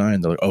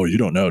 49? They're like, oh, you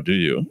don't know, do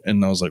you?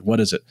 And I was like,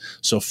 what is it?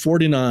 So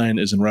 49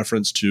 is in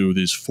reference to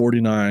these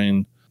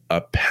 49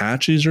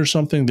 Apaches or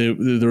something.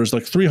 There was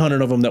like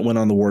 300 of them that went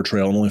on the war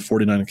trail, and only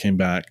 49 came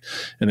back.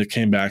 And they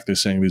came back, they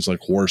sang these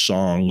like war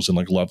songs and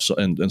like love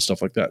and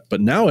stuff like that. But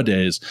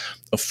nowadays,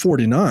 a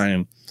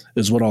 49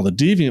 is what all the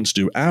deviants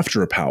do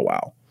after a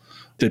powwow.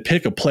 They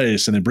pick a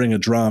place and they bring a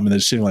drum and they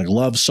sing like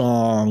love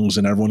songs,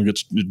 and everyone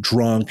gets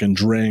drunk and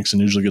drinks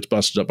and usually gets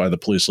busted up by the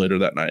police later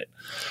that night,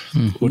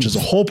 which is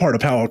a whole part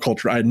of powwow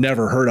culture I'd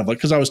never heard of. Like,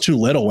 because I was too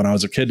little when I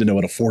was a kid to know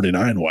what a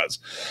 49 was,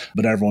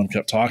 but everyone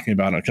kept talking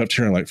about it. I kept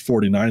hearing like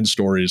 49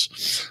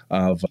 stories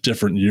of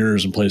different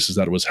years and places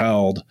that it was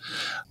held.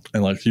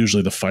 And like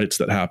usually the fights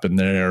that happened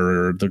there,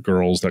 or the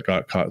girls that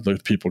got caught, the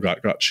people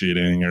got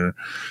cheating, or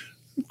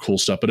cool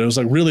stuff. But it was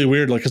like really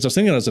weird, like, because I was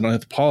thinking as an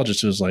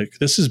anthropologist, it was like,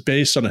 this is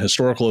based on a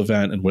historical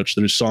event in which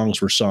these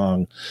songs were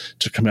sung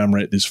to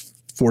commemorate these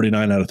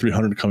 49 out of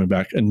 300 coming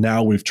back, and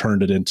now we've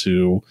turned it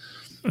into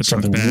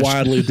something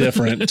wildly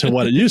different to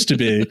what it used to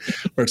be,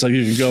 where it's like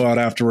you can go out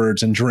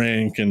afterwards and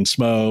drink and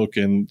smoke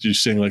and you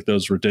sing like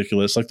those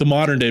ridiculous, like the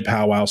modern day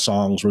powwow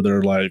songs where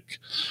they're like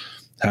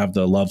have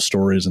the love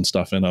stories and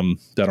stuff in them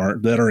that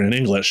are in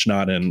English,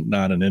 not in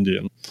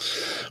Indian.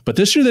 But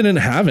this year they didn't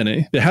have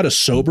any. They had a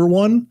sober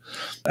one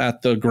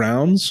at the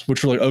grounds,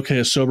 which were like, okay,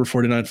 a sober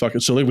 49, fuck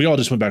it. So we all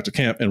just went back to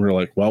camp, and we were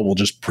like, well, we'll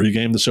just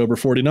pregame the sober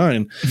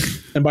 49.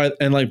 and by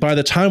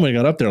the time we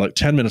got up there, like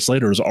 10 minutes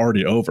later, it was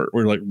already over.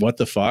 We were like, what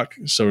the fuck?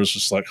 So it was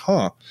just like,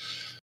 huh.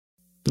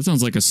 That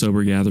sounds like a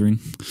sober gathering.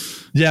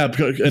 Yeah,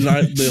 and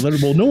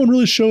well, no one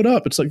really showed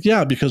up. It's like,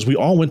 yeah, because we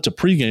all went to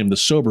pregame the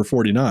sober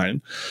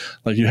 49.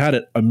 Like, you had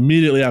it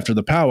immediately after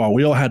the powwow.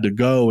 We all had to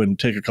go and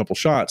take a couple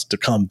shots to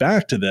come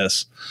back to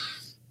this.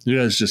 You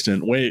guys just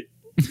didn't wait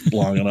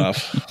long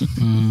enough.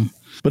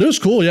 But it was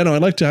cool. Yeah, no,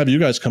 I'd like to have you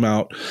guys come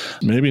out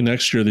maybe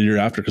next year or the year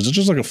after, because it's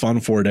just like a fun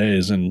 4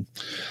 days and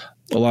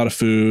a lot of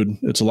food.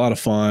 It's a lot of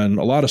fun.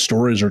 A lot of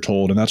stories are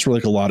told, and that's where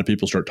like a lot of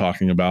people start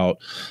talking about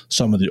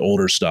some of the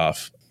older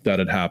stuff that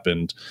had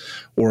happened,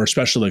 or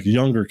especially like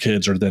younger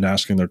kids are then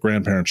asking their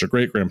grandparents or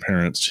great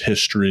grandparents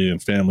history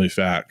and family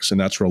facts. And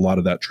that's where a lot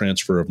of that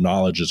transfer of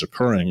knowledge is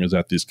occurring, is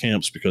at these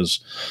camps, because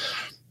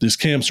these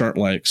camps aren't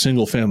like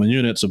single family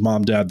units of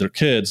mom, dad, their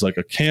kids. Like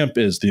a camp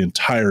is the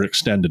entire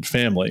extended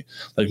family.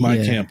 Like my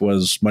camp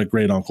was my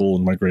great uncle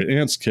and my great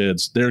aunt's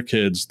kids, their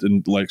kids.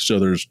 And like, so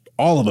there's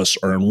all of us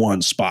are in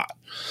one spot.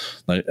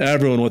 Like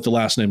everyone with the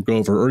last name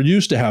Gover, or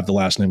used to have the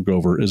last name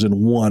Gover, is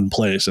in one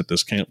place at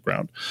this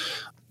campground.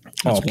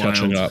 That's all wild.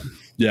 Catching up.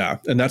 Yeah.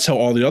 And that's how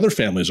all the other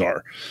families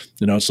are,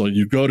 you know? So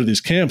you go to these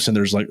camps and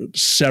there's like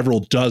several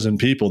dozen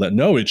people that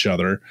know each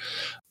other.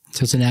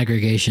 So it's an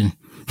aggregation.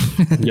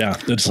 Yeah.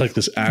 It's like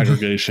this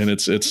aggregation.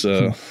 It's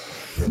a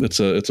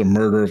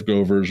murder of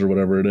Govers or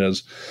whatever it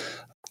is.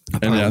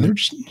 And yeah,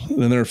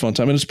 they're a fun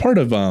time. And it's part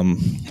of,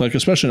 like,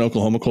 especially in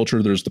Oklahoma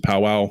culture, there's the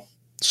powwow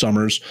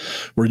summers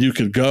where you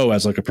could go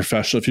as like a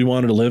professional. If you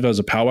wanted to live as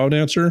a powwow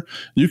dancer,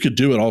 you could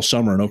do it all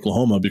summer in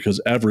Oklahoma,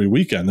 because every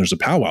weekend there's a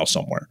powwow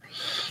somewhere,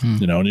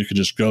 you know, and you could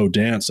just go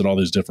dance at all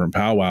these different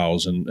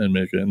powwows and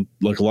make it. And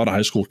like a lot of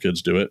high school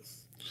kids do it.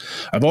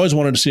 I've always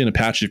wanted to see an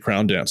Apache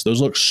crown dance.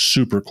 Those look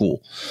super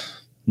cool.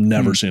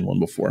 Never seen one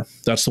before.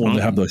 That's the one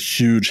that have the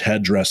huge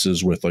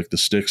headdresses with like the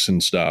sticks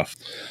and stuff.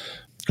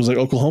 Because like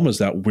Oklahoma is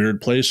that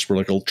weird place where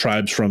like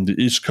tribes from the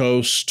East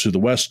Coast to the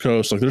West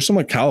Coast, like there's some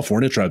like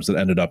California tribes that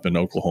ended up in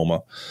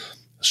Oklahoma.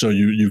 So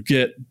you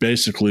get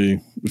basically,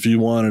 if you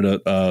wanted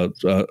a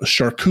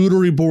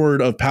charcuterie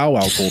board of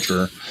powwow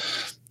culture,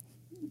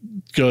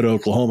 go to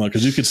Oklahoma,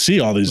 because you could see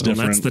all these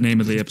different. That's the name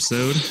of the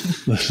episode.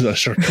 The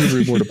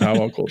charcuterie board of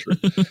powwow culture.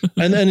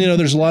 And then,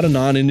 there's a lot of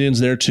non-Indians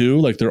there too.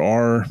 Like there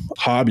are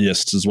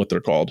hobbyists is what they're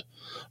called.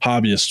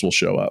 Hobbyists will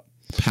show up.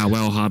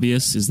 Powwow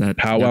hobbyists? Is that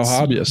powwow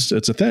hobbyists?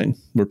 It's a thing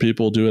where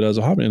people do it as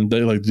a hobby, and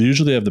they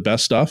usually have the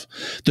best stuff.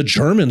 The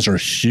Germans are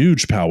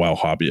huge powwow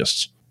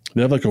hobbyists.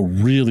 They have like a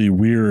really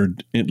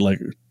weird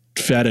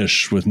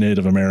fetish with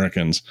Native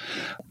Americans.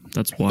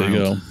 That's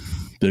wild.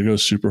 They go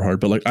super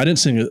hard. But like I didn't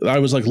sing it. I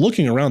was like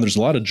looking around. There's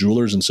a lot of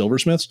jewelers and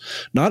silversmiths.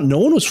 No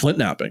one was flint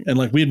napping. And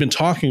like we had been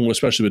talking,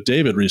 especially with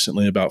David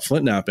recently, about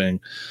flint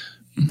napping.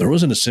 There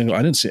wasn't a single.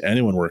 I didn't see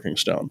anyone working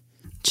stone.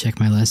 Check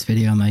my last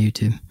video on my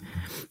YouTube.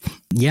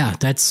 Yeah,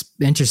 that's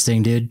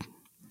interesting, dude.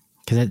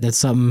 Because that's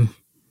something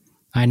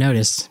I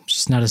noticed.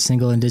 Just not a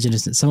single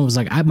indigenous. Someone was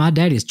like, my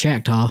daddy's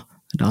Choctaw.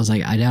 And I was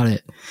like, I doubt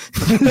it.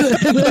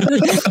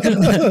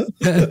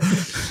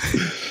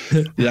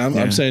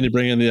 I'm saying you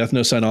bring in the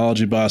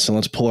ethnocynology bus and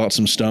let's pull out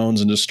some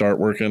stones and just start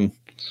working.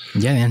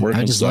 Yeah, man.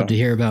 I just love to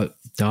hear about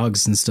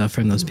dogs and stuff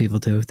from those people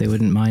too, if they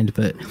wouldn't mind.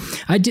 But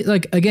I do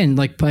like I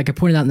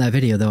pointed out in that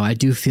video though, I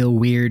do feel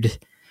weird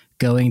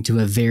going to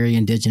a very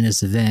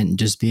indigenous event and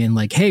just being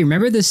like, hey,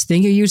 remember this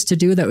thing you used to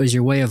do that was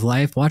your way of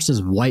life? Watch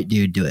this white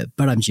dude do it,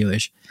 but I'm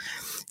Jewish.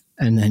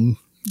 And then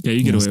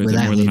you get away with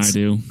it more than I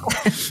do.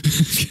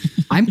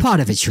 I'm part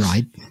of it,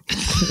 right?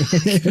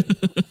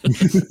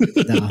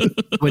 No,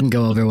 wouldn't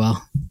go over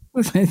well.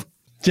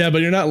 Yeah,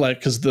 but you're not like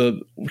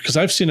because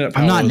I've seen it.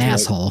 I'm not an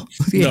asshole.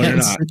 No, you're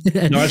not.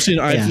 No, I've seen.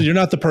 You're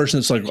not the person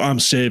that's like, I'm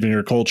saving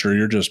your culture.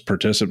 You're just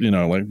participating.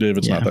 Like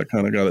David's not that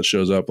kind of guy that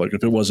shows up. Like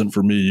if it wasn't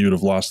for me, you'd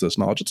have lost this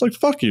knowledge. It's like,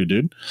 fuck you,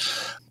 dude.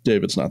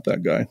 David's not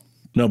that guy.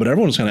 No, but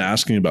everyone's kind of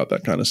asking about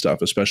that kind of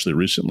stuff, especially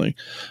recently.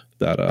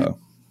 That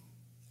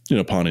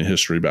Pawnee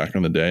history back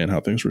in the day and how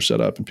things were set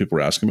up, and people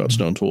were asking about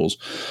stone tools.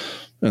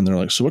 And they're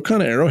like, so what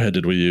kind of arrowhead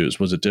did we use?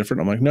 Was it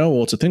different? I'm like, no,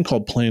 well, it's a thing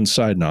called plain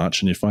side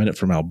notch, and you find it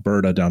from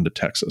Alberta down to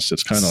Texas.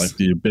 It's kind of like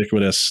the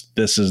ubiquitous,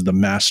 this is the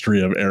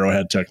mastery of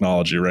arrowhead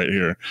technology right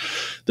here.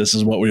 This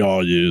is what we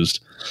all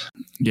used.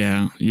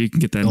 Yeah, you can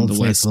get that in the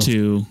West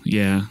too.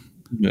 Yeah.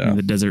 In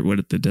the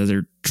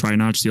desert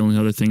tri-notch. The only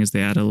other thing is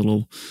they add a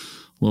little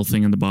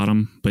thing in the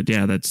bottom. But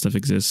yeah, that stuff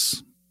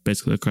exists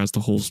basically across the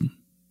whole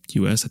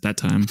US at that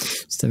time.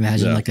 Just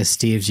imagine like a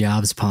Steve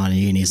Jobs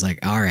Pawnee, and he's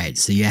like, all right,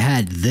 so you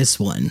had this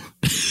one.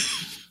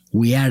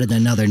 We added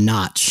another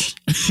notch.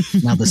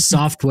 Now the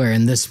software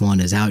in this one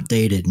is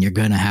outdated, and you're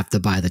going to have to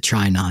buy the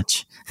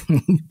tri-notch.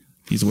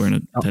 He's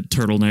wearing that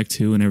turtleneck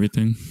too and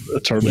everything. A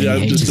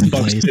turtleneck, just a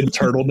buckskin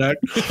turtleneck.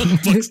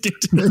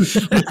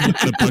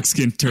 The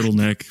buckskin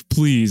turtleneck.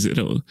 Please,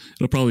 I'll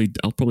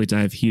probably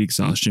die of heat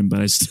exhaustion,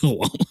 but I still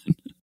want one.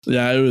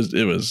 Yeah,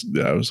 it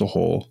was a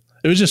whole.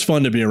 It was just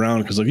fun to be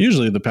around because like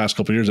usually the past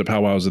couple of years at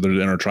powwows they're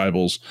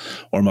intertribals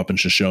or I'm up in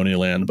Shoshone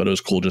land, but it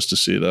was cool just to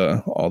see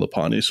all the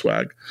Pawnee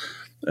swag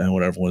and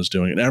what everyone's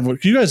doing. And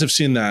you guys have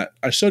seen that.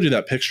 I showed you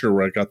that picture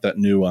where I got that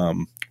new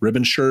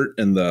ribbon shirt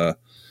and the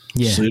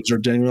sleeves are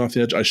dangling off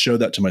the edge. I showed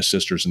that to my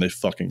sisters and they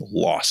fucking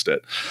lost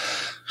it.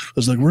 I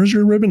was like, where's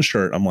your ribbon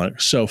shirt? I'm like,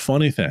 so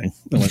funny thing.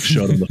 I like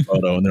showed them the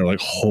photo and they're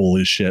like,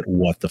 holy shit,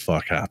 what the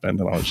fuck happened?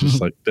 And I was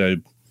just like, they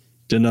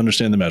didn't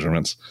understand the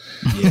measurements.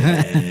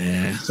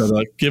 Yeah. So they're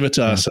like, give it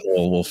to us and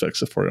we'll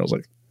fix it for you. I was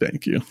like,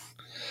 thank you.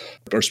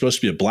 They're supposed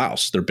to be a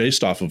blouse. They're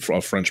based off of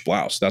a French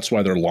blouse. That's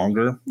why they're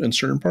longer in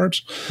certain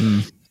parts.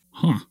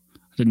 Huh.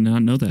 I did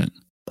not know that.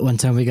 One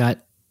time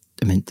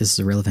this is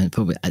irrelevant,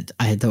 but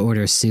I had to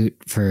order a suit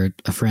for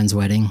a friend's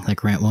wedding,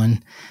 like rent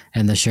one.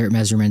 And the shirt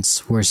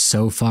measurements were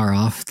so far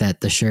off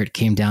that the shirt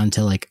came down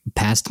to like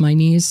past my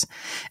knees.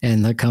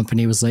 And the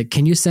company was like,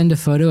 can you send a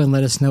photo and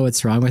let us know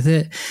what's wrong with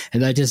it?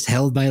 And I just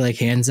held my like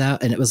hands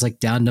out and it was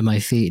like down to my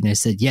feet. And I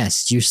said,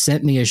 yes, you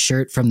sent me a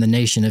shirt from the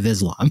Nation of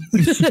Islam.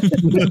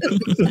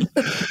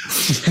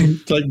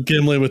 It's like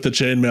Gimli with the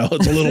chainmail.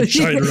 It's a little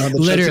shine around the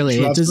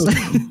literally. It's just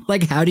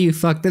like, how do you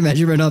fuck the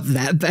measurement up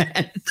that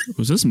bad?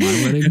 Was this my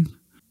wedding?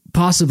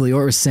 Possibly,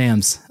 or it was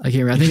Sam's. I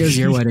can't remember. I think it was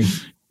your wedding.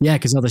 Yeah,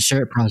 because all the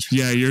shirt projects.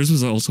 Yeah, yours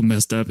was also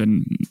messed up,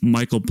 and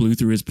Michael blew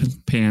through his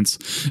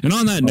pants. And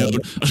on that note,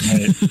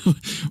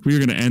 we are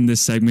going to end this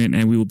segment,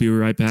 and we will be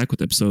right back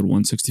with episode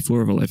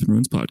 164 of our Life in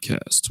Ruins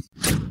podcast.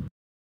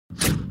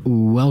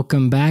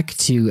 Welcome back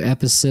to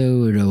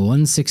episode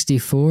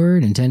 164,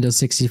 Nintendo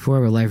 64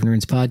 of our Life in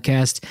Ruins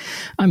podcast.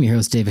 I'm your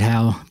host, David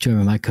Howe, joined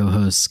by my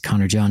co-hosts,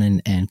 Connor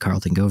Johnen and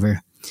Carlton Gover.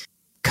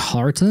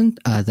 Carlton,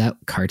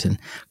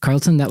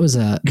 that was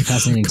a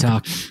fascinating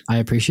talk. I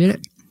appreciate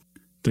it.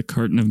 The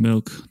carton of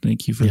milk.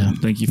 Thank you for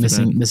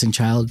that. Missing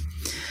child.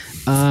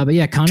 But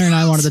yeah, Connor and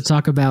I wanted to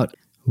talk about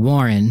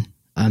Warren,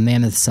 a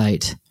mammoth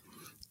site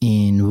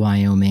in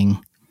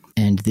Wyoming.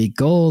 And the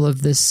goal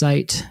of this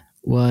site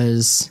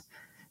was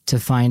to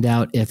find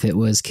out if it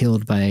was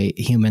killed by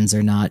humans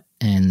or not.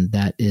 And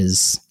that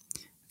is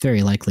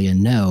very likely a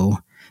no.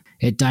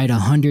 It died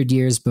 100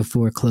 years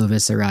before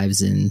Clovis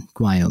arrives in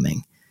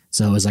Wyoming.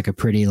 So it was like a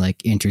pretty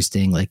like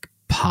interesting, like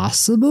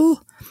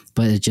possible,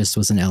 but it just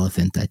was an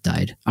elephant that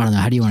died. I don't know.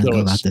 How do you want to go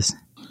about this?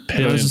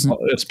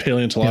 It's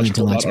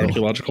paleontological, not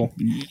archaeological.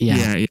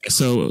 Yeah.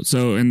 So,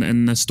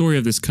 and the story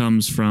of this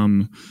comes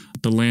from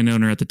the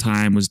landowner at the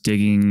time was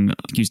digging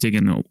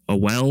a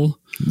well,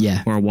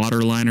 or a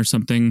water line or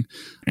something.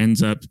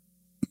 Ends up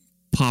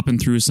popping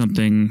through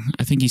something.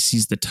 I think he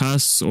sees the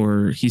tusks,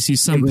 or he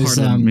sees some part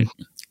of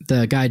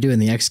the guy doing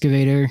the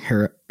excavator,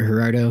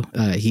 Gerardo.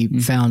 He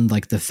found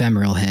like the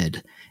femoral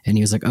head, and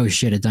he was like, "Oh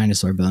shit, a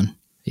dinosaur bone."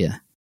 Yeah.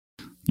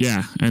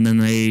 Yeah, and then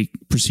they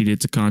proceeded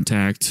to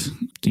contact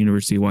the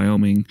University of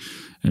Wyoming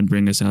and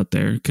bring us out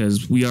there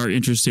because we are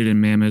interested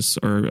in mammoths,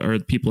 or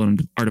people in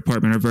our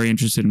department are very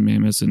interested in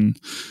mammoths and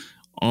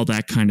all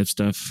that kind of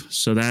stuff.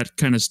 So that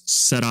kind of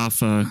set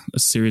off a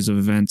series of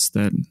events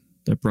that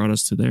brought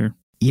us to there.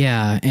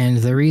 Yeah, and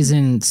the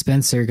reason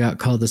Spencer got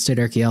called the state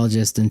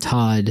archaeologist and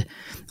Todd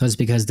was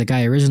because the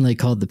guy originally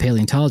called the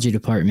paleontology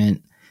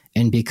department,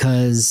 and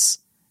because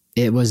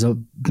it was a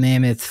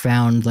mammoth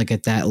found like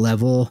at that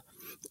level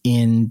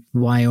in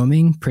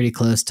Wyoming, pretty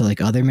close to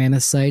like other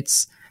mammoth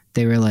sites.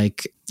 They were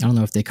like, I don't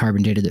know if they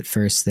carbon dated it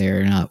first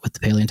there or not with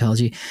the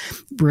paleontology.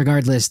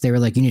 Regardless, they were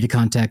like, you need to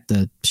contact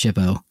the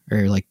SHPO,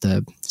 or like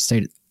the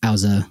state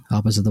AUSA,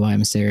 Office of the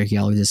Wyoming State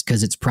Archaeologist,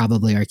 because it's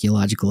probably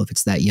archaeological if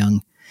it's that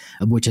young,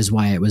 which is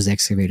why it was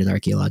excavated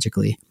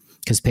archaeologically,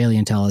 because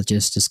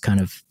paleontologists just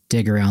kind of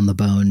dig around the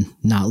bone,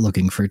 not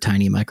looking for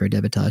tiny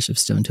microdebitage of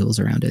stone tools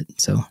around it.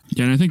 So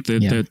yeah, and I think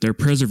that their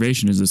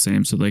preservation is the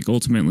same. So like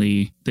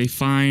ultimately they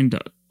find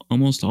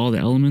almost all the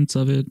elements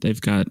of it.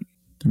 They're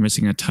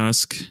missing a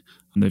tusk.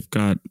 They've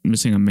got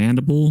missing a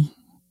mandible.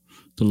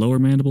 The lower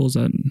mandible, is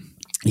that?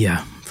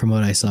 Yeah, from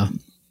what I saw.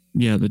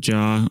 Yeah, the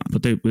jaw,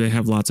 but they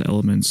have lots of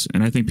elements.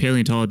 And I think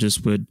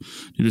paleontologists would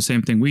do the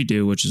same thing we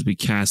do, which is we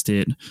cast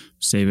it,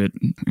 save it,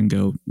 and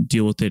go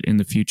deal with it in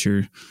the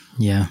future.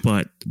 Yeah.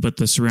 But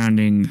the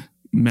surrounding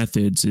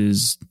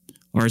methods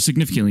are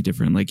significantly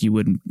different. Like you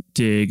wouldn't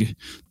dig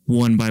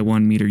 1 by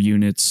 1 meter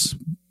units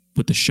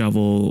with a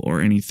shovel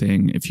or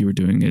anything if you were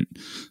doing it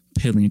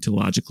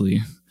paleontologically.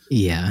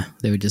 Yeah,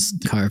 they would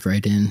just carve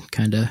right in,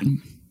 kind of.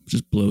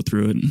 Just blow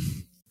through it.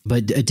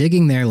 But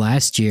digging there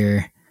last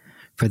year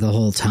for the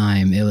whole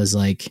time, it was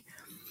like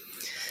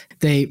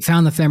they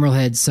found the femoral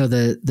head, so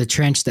the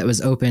trench that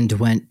was opened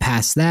went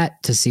past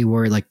that to see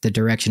where like the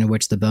direction in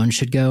which the bone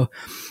should go.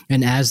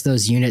 And as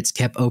those units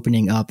kept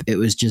opening up, it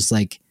was just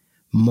like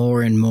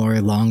more and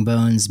more long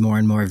bones, more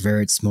and more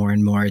verts, more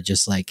and more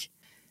just like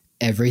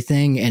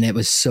everything. And it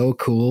was so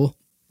cool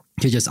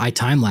to I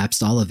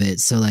time-lapsed all of it.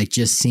 So like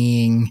just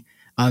seeing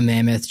a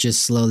mammoth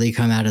just slowly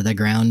come out of the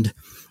ground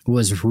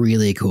was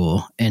really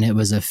cool. And it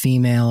was a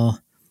female,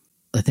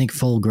 I think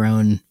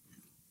full-grown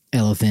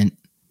elephant.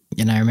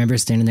 And I remember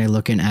standing there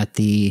looking at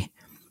the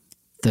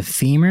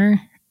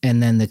femur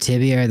and then the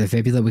tibia or the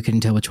fibula. We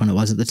couldn't tell which one it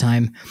was at the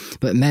time,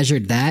 but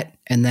measured that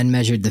and then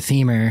measured the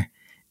femur,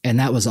 and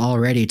that was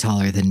already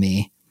taller than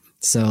me.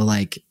 So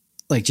like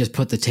just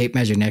put the tape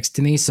measure next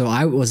to me. So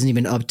I wasn't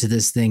even up to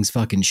this thing's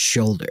fucking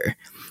shoulder.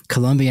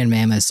 Colombian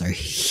mammoths are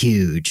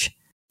huge.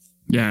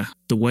 Yeah,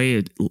 the way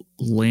it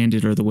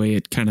landed, or the way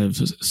it kind of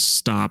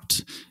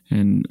stopped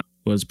and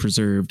was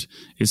preserved,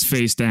 is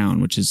face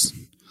down, which is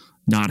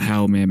not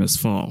how mammoths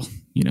fall,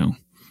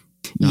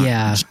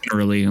 Not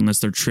generally, unless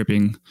they're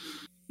tripping,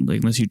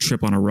 like unless you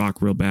trip on a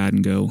rock real bad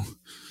and go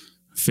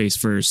face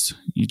first,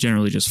 you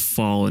generally just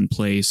fall in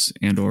place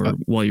or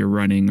while you're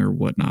running or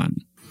whatnot.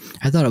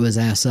 I thought it was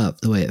ass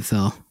up the way it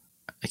fell.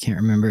 I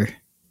can't remember.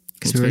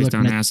 It's face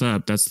down, ass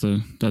up. That's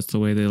the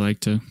way they like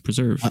to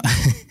preserve.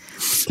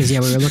 Because we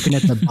were looking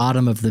at the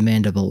bottom of the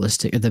mandible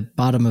the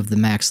bottom of the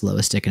maxilla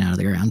was sticking out of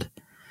the ground.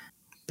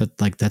 But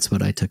like that's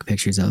what I took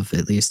pictures of,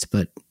 at least.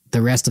 But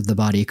the rest of the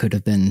body could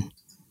have been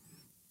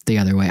the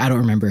other way. I don't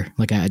remember.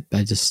 Like I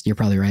just, you're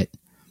probably right.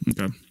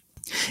 Okay.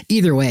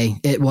 Either way,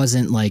 it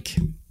wasn't like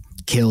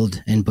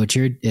killed and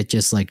butchered. It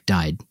just like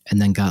died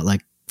and then got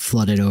like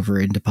flooded over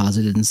and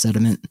deposited in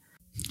sediment.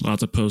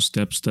 Lots of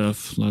post-step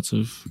stuff. Lots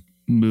of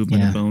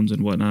movement of bones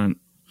and whatnot.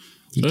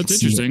 So that's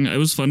interesting. It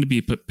was fun to be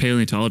a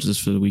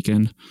paleontologist for the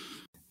weekend.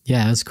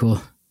 Yeah, it was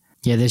cool.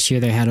 Yeah, this year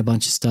they had a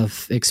bunch of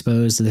stuff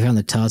exposed. They found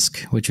the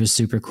tusk, which was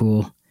super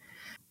cool.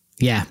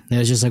 Yeah, it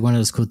was just like one of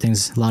those cool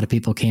things. A lot of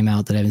people came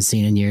out that I haven't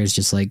seen in years,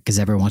 just like because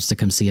everyone wants to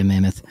come see a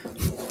mammoth.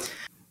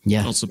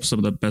 Yeah. Also, some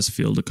of the best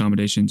field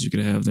accommodations you could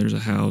have. There's a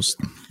house.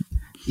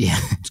 Yeah.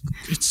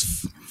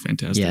 It's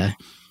fantastic. Yeah.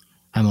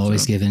 I'm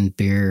always given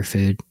beer or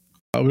food.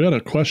 We had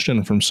a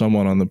question from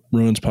someone on the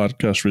Ruins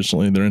podcast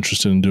recently. They're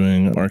interested in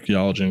doing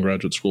archaeology in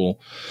graduate school,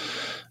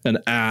 and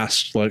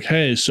asked like,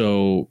 hey,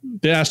 so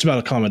they asked about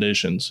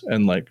accommodations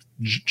and like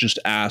just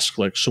asked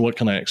like, so what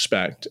can I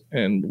expect?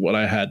 And what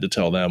I had to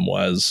tell them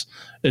was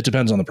it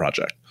depends on the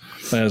project.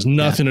 It has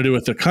nothing to do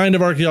with the kind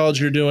of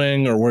archaeology you're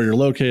doing or where you're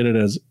located.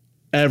 It has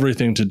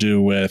everything to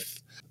do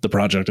with the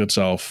project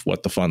itself,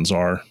 what the funds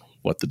are,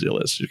 what the deal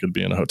is. You could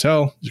be in a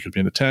hotel, you could be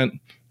in a tent,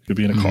 you could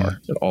be in a car.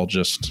 It all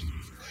just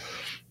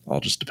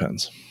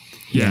depends.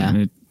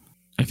 Yeah.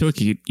 I feel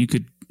like you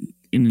could,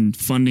 and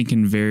funding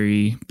can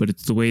vary, but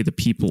it's the way the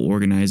people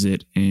organize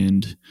it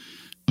and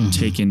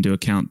take into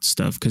account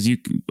stuff. Because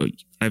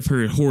I've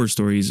heard horror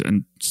stories,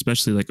 and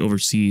especially like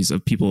overseas,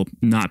 of people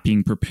not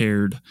being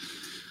prepared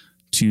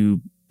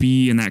to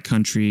be in that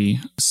country,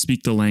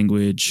 speak the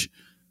language,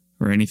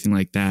 or anything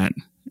like that,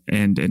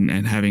 and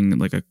having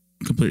like a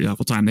completely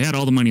awful time. They had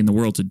all the money in the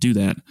world to do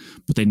that,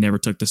 but they never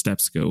took the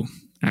steps to go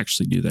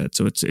actually do that.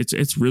 So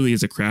it's really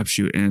is a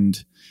crapshoot,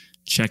 and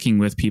checking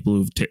with people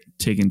who've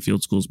taken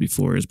field schools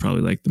before is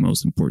probably like the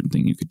most important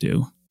thing you could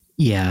do.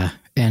 Yeah.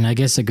 And I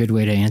guess a good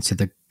way to answer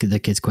the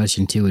kid's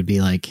question too would be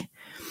like,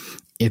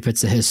 if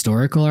it's a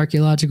historical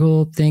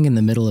archaeological thing in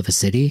the middle of a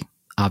city,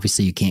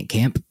 obviously you can't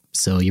camp.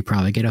 So you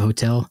probably get a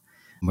hotel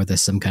where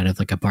there's some kind of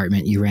like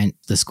apartment you rent.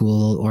 The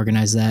school will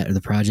organize that, or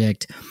the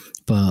project.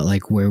 But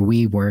like where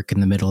we work in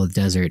the middle of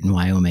the desert in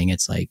Wyoming,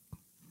 it's like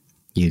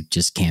you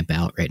just camp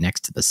out right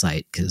next to the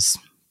site, because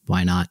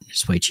why not?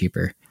 It's way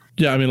cheaper.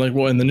 Yeah, I mean, like,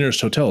 well, and the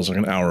nearest hotel is like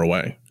an hour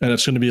away, and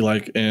it's going to be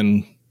like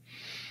in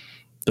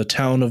the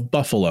town of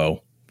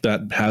Buffalo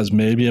that has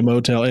maybe a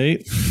Motel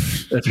 8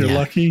 if you're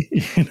lucky,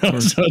 you know.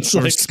 So it's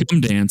like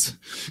Scum Dance.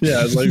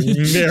 Yeah, it's like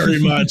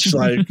very much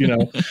like, you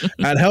know,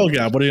 at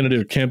Hellgap, what are you going to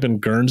do? Camp in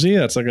Guernsey?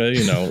 That's like a,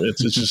 you know,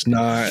 it's just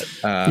not.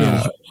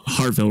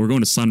 Hartville, we're going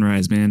to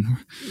Sunrise, man.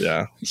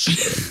 Yeah,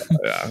 so,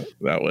 yeah,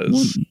 that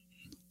was.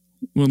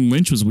 Well,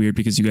 Lynch was weird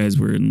because you guys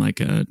were in like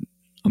a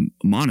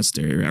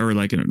monastery or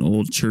like in an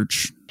old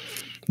church.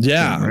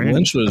 Yeah, right?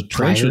 Lynch was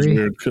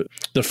weird.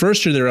 The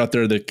first year they were out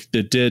there, they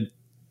did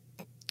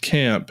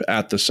camp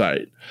at the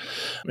site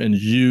and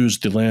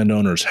used the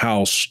landowner's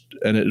house,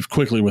 and it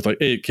quickly, with like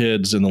 8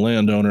 kids and the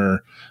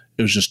landowner,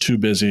 it was just too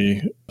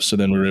busy. So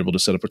then we were able to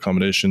set up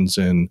accommodations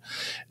in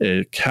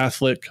a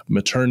Catholic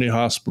maternity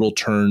hospital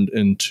turned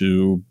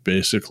into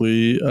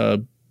basically a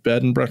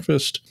bed and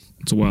breakfast.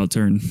 It's a wild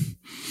turn.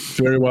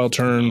 Very wild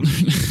turn.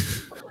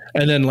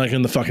 And then, like,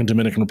 in the fucking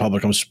Dominican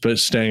Republic, I'm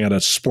staying at a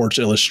Sports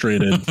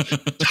Illustrated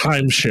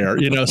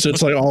timeshare, you know? So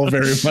it's like all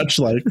very much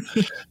like,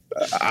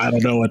 I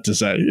don't know what to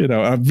say. You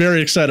know, I'm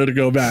very excited to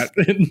go back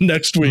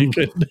next week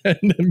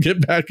and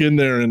get back in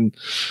there and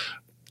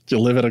to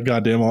live at a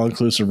goddamn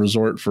all-inclusive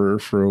resort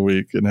for a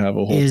week and have a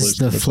whole place. Is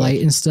the flight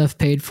and stuff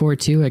paid for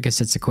too? I guess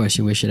that's a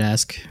question we should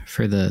ask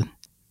for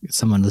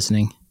someone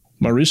listening.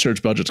 My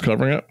research budget's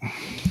covering it.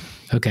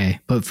 Okay,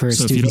 but for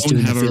students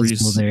doing the field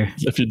school there,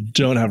 if you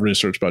don't have a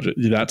research budget,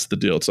 that's the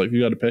deal. It's like you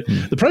got to pay.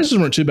 The prices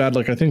weren't too bad.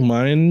 Like I think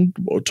mine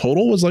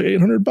total was like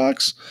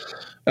 $800,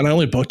 and I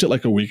only booked it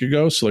like a week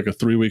ago, so like a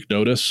 3-week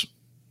notice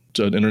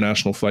to an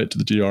international flight to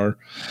the DR.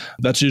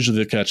 That's usually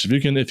the catch. If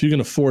you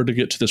can afford to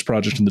get to this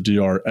project in the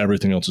DR,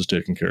 everything else is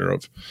taken care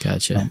of.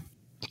 Gotcha.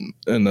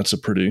 And that's a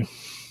pretty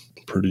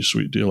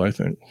sweet deal, I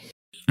think.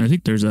 I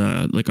think there's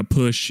a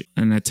push,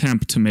 an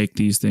attempt to make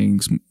these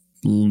things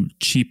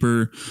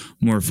cheaper,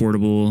 more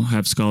affordable,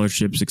 have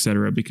scholarships,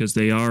 etc., because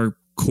they are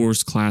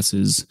course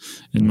classes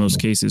in most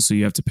cases. So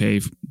you have to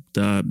pay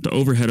the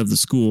overhead of the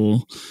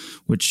school,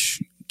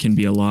 which can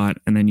be a lot,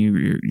 and then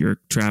your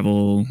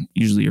travel,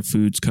 usually your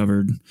food's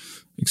covered,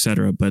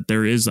 etc. But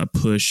there is a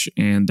push,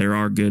 and there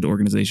are good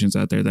organizations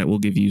out there that will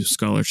give you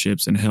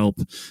scholarships and help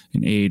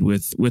and aid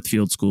with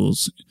field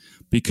schools,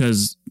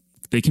 because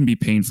they can be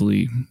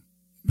painfully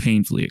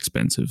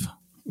expensive.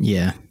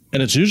 Yeah.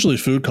 And it's usually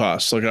food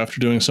costs. Like after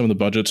doing some of the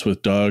budgets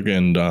with Doug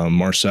and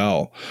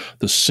Marcel,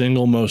 the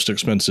single most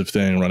expensive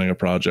thing running a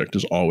project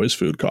is always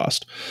food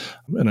cost.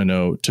 And I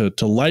know to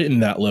lighten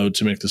that load,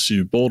 to make the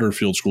CU Boulder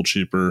field school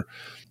cheaper,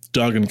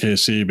 Doug and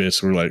KC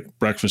basically were like,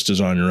 breakfast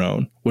is on your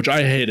own, which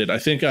I hated. I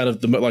think out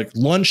of like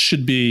lunch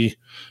should be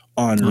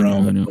on your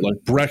own.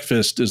 Like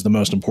breakfast is the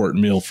most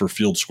important meal for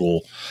field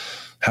school.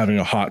 Having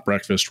a hot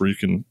breakfast where you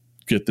can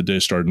get the day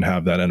started and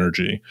have that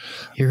energy.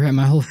 You're right.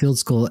 My whole field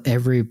school,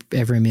 every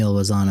meal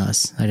was on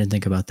us. I didn't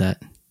think about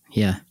that.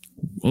 Yeah.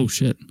 Oh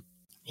shit.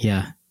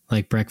 Yeah.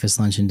 Like breakfast,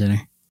 lunch, and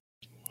dinner.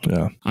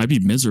 Yeah. I'd be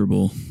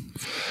miserable.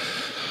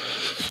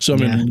 So, I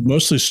mean,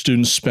 mostly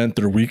students spent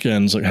their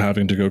weekends like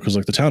having to go, because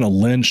like the town of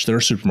Lynch,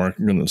 their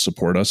supermarket going to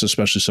support us,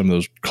 especially some of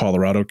those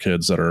Colorado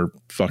kids that are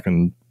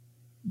fucking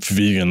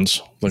vegans.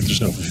 Like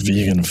there's no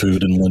vegan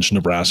food in Lynch,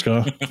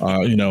 Nebraska.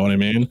 You know what I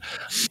mean?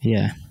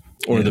 Yeah.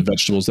 Or the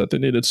vegetables that they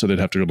needed. So they'd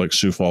have to go to like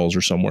Sioux Falls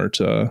or somewhere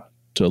to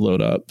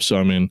load up. So,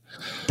 I mean,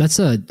 that's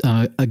a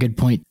good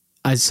point.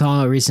 I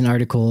saw a recent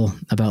article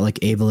about like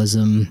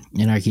ableism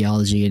in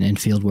archaeology and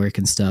field work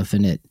and stuff,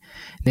 and it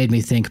made me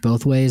think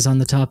both ways on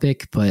the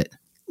topic. But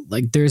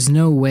like, there's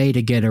no way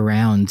to get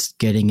around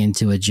getting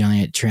into a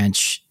giant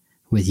trench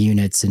with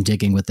units and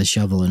digging with a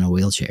shovel in a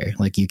wheelchair.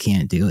 Like you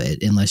can't do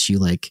it unless you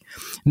like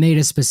made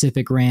a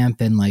specific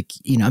ramp and like,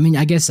 you know, I mean,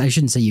 I guess I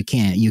shouldn't say you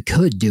can't. You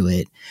could do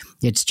it.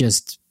 It's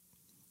just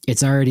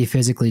it's already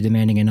physically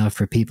demanding enough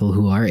for people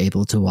who are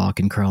able to walk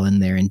and crawl in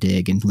there and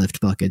dig and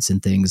lift buckets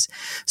and things.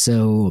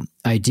 So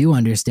I do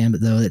understand,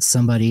 but though, that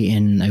somebody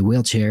in a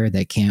wheelchair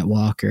that can't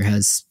walk or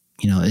has,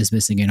 is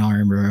missing an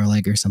arm or a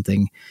leg or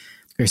something,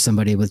 or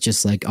somebody with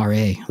just like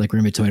RA, like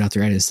rheumatoid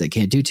arthritis, that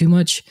can't do too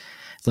much.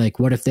 Like,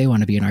 what if they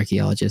want to be an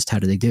archaeologist? How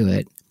do they do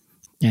it?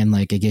 And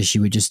like, I guess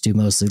you would just do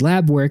mostly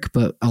lab work,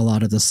 but a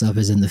lot of the stuff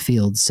is in the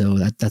field. So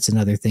that's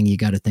another thing you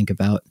got to think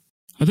about.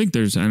 I think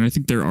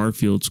there are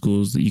field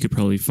schools that you could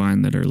probably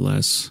find that are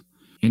less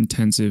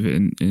intensive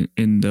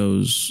in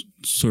those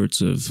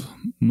sorts of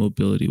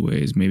mobility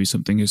ways. Maybe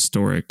something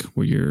historic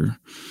where you're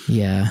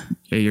going out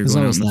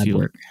in the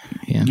field. Work.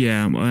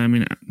 Yeah. I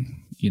mean,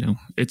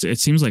 it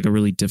seems like a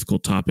really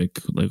difficult topic.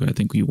 Like, I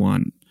think we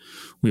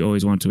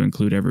always want to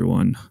include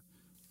everyone,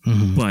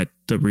 but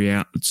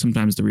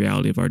sometimes the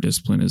reality of our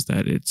discipline is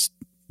that it's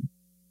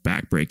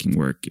backbreaking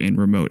work in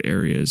remote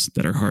areas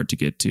that are hard to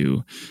get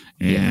to,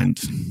 and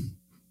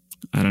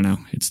I don't know.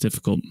 It's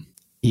difficult.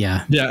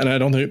 Yeah. Yeah. And I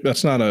don't think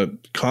that's not a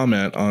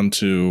comment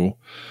onto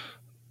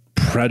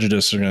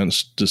prejudice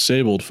against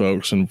disabled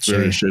folks in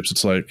various shapes.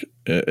 It's like,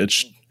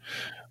 it's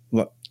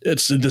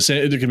the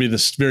same. It can be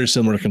this very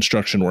similar to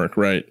construction work,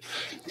 right?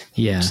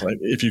 Yeah. It's like,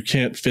 if you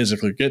can't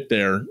physically get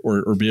there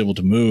or be able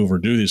to move or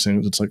do these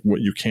things, it's like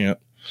what you can't.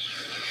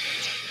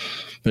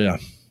 But yeah,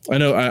 I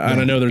know.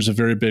 I know there's a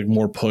very big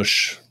more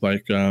push,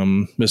 like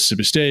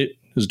Mississippi State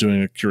is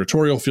doing a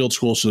curatorial field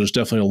school. So there's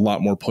definitely a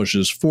lot more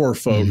pushes for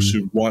folks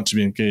who want to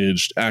be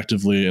engaged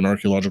actively in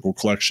archaeological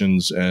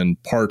collections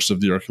and parts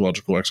of the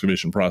archaeological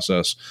excavation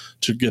process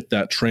to get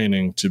that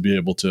training to be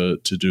able to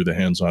do the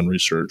hands-on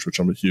research, which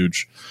I'm a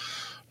huge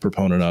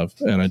proponent of.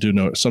 And I do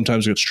know it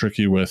sometimes gets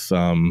tricky with,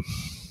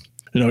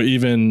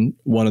 even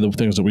one of the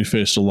things that we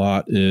faced a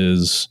lot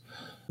is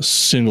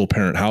single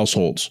parent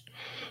households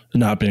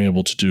not being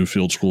able to do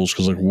field schools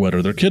because, like, what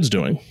are their kids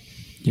doing?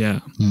 Yeah.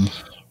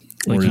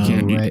 Like,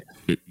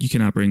 you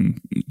cannot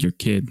bring your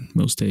kid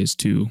most days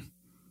to,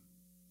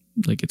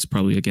 like, it's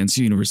probably against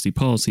university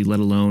policy, let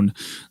alone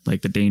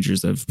like the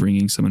dangers of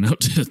bringing someone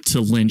out to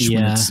lynch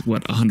when it's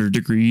 100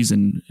 degrees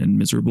and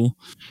miserable.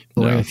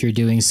 Or if you're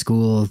doing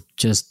school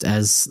just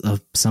as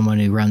someone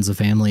who runs a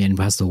family and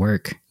has to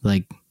work,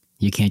 like,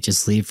 you can't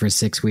just leave for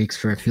 6 weeks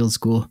for a field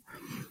school.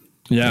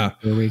 Yeah.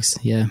 4 weeks.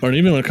 Yeah. Or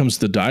even when it comes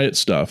to diet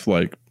stuff,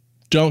 like,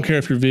 don't care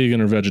if you're vegan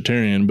or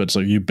vegetarian, but it's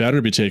like, you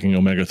better be taking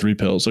omega-3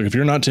 pills. Like, if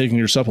you're not taking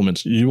your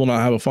supplements, you will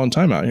not have a fun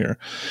time out here.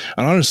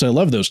 And honestly, I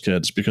love those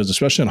kids because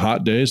especially on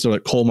hot days, they're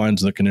like coal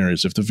mines in the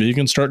Canaries. If the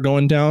vegans start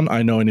going down,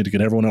 I know I need to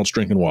get everyone else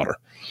drinking water.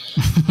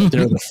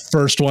 They're the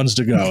first ones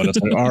to go. And it's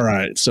like, all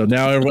right, so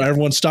now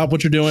everyone stop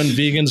what you're doing.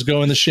 Vegans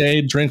go in the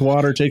shade, drink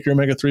water, take your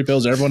omega-3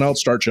 pills. Everyone else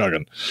start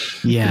chugging.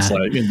 Yeah. It's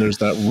like, there's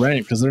that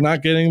rank because they're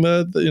not getting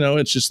the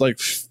it's just like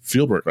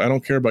field work. I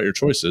don't care about your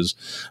choices.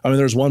 I mean,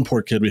 there's one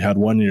poor kid we had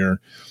one year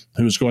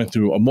who was going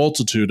through a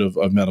multitude of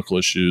medical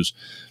issues.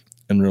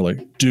 And we were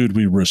like, dude,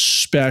 we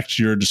respect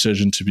your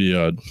decision to be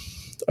a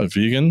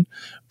vegan,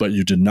 but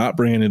you did not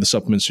bring any of the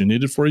supplements you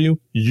needed for you.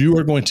 You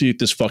are going to eat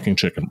this fucking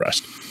chicken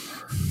breast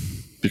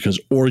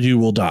or you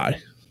will die.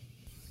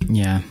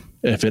 Yeah.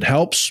 If it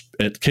helps,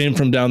 it came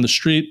from down the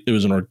street. It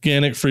was an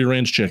organic free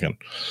range chicken.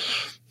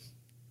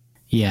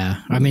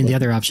 Yeah. I mean, the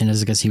other option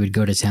is, I guess, he would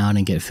go to town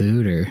and get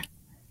food or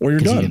you're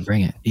done. You didn't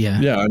bring it. Yeah.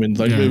 Yeah. I mean,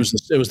 like, it was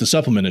the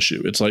supplement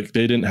issue. It's like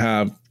they didn't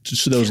have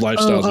just those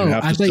lifestyles.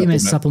 I thought you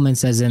meant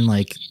supplements as in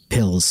like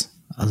pills.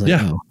 I was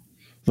like,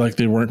 like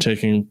they weren't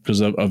taking,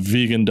 because a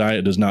vegan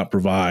diet does not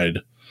provide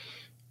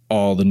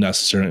all the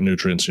necessary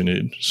nutrients you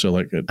need. So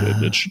like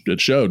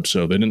it showed.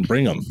 So they didn't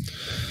bring them.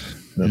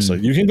 And it's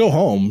like, you can go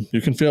home,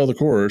 you can fail the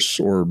course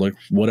or like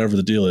whatever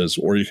the deal is,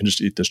 or you can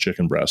just eat this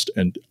chicken breast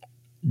and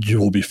you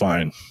will be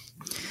fine.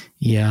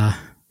 Yeah.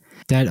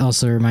 That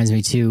also reminds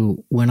me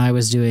too, when I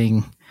was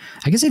doing,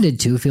 I guess I did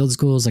 2 field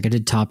schools. Like I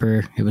did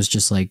Topper. It was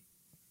just like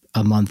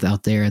a month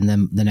out there. And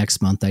then the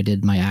next month I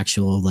did my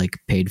actual like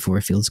paid for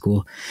field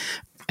school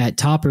at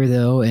Topper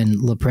though. And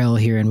LaPrelle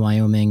here in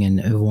Wyoming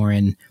and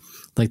Warren,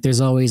 like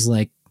there's always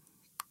like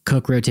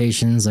cook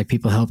rotations, like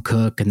people help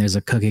cook and there's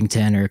a cooking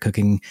tent or a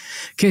cooking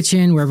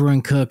kitchen where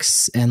everyone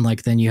cooks. And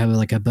like, then you have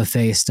like a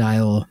buffet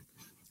style,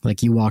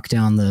 like you walk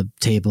down the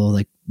table,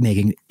 like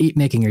making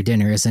your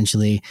dinner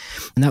essentially.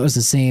 And that was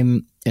the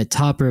same at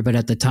Topper, but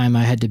at the time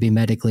I had to be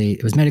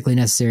it was medically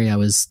necessary. I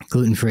was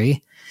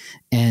gluten-free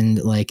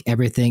and like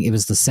everything, it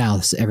was the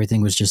South. So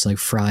everything was just like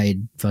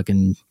fried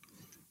fucking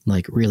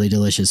like really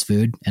delicious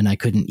food. And I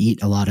couldn't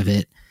eat a lot of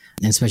it,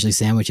 and especially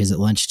sandwiches at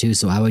lunch too.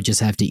 So I would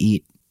just have to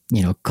eat,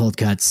 cold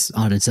cuts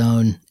on its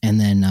own. And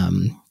then,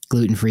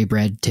 gluten-free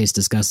bread tastes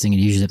disgusting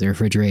and usually have to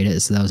refrigerate it.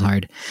 So that was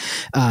hard.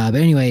 But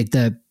anyway,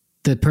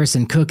 the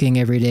person cooking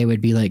every day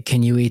would be like,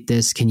 can you eat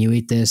this? Can you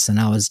eat this? And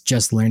I was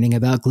just learning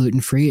about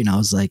gluten-free. And I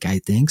was like, I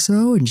think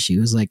so. And she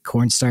was like,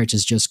 cornstarch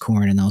is just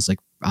corn. And I was like,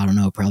 I don't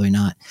know, probably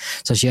not.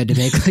 So she had to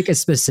make like a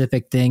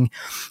specific thing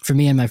for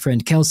me and my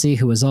friend Kelsey,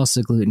 who was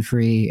also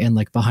gluten-free. And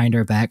like behind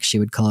our back, she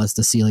would call us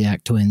the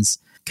celiac twins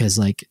because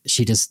like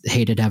she just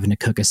hated having to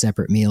cook a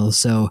separate meal.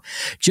 So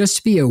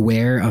just be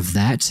aware of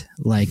that,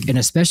 like, and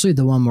especially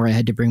the one where I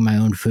had to bring my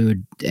own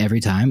food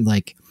every time.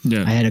 Like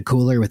I had a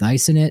cooler with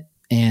ice in it,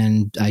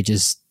 and I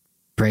just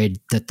prayed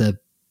that the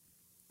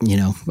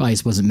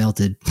ice wasn't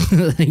melted.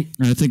 I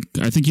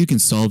think you can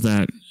solve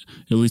that,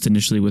 at least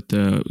initially, with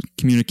the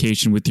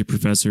communication with your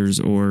professors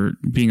or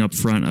being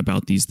upfront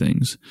about these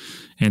things.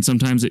 And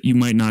sometimes you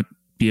might not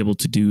be able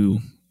to do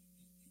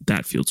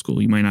that field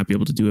school. You might not be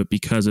able to do it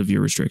because of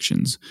your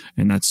restrictions.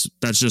 And that's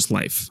just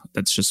life.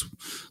 That's just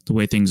the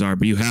way things are.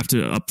 But you have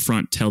to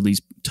upfront tell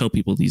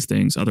people these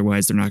things.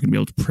 Otherwise, they're not going to be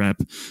able to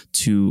prep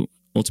to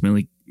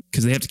ultimately,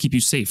 because they have to keep you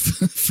safe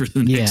for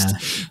the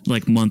next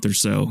like month or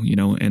so,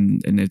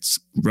 and it's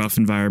rough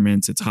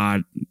environments. It's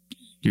hot.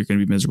 You're going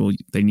to be miserable.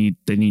 They need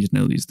to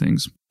know these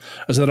things.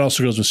 As that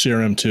also goes with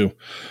CRM too.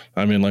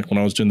 I mean, like when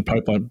I was doing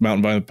the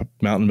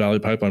Mountain Valley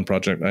Pipeline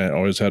project, I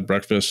always had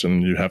breakfast,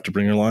 and you have to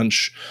bring your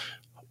lunch,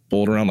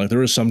 bolt around. Like there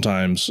was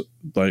sometimes,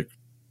 like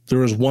there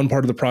was one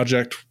part of the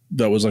project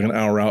that was like an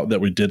hour out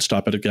that we did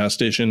stop at a gas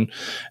station,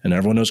 and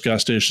everyone knows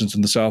gas stations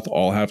in the South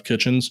all have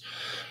kitchens.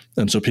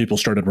 And so people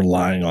started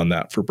relying on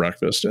that for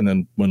breakfast. And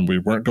then when we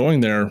weren't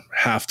going there,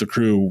 half the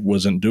crew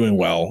wasn't doing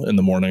well in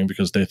the morning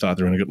because they thought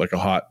they were going to get like a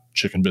hot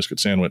chicken biscuit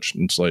sandwich.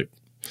 And it's like,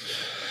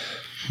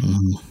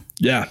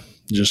 yeah,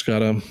 you just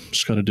gotta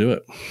do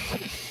it.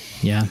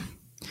 Yeah.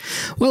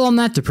 Well, on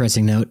that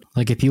depressing note,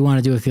 like if you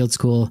want to do a field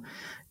school,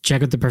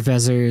 check with the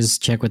professors,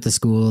 check with the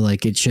school,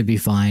 like it should be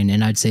fine.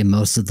 And I'd say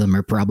most of them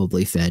are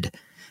probably fed,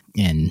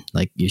 and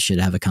like you should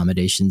have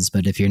accommodations.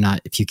 But if you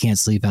can't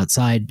sleep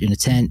outside in a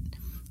tent,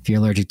 if you're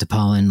allergic to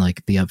pollen,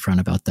 like be upfront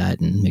about that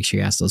and make sure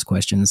you ask those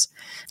questions.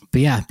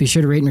 But yeah, be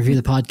sure to rate and review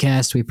the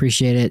podcast. We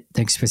appreciate it.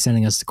 Thanks for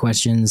sending us the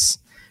questions.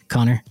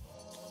 Connor?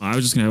 I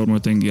was just going to add one more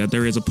thing. Yeah,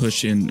 there is a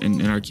push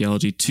in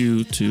archaeology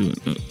to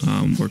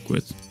work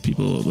with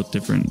people with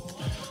different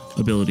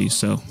abilities.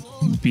 So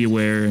be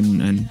aware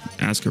and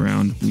ask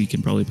around. We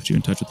can probably put you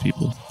in touch with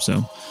people.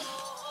 So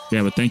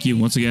yeah, but thank you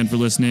once again for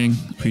listening.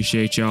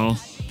 Appreciate y'all.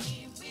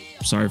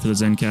 Sorry for the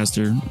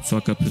Zencastr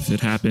fuck up if it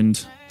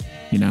happened,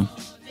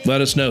 Let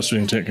us know so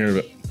we can take care of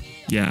it.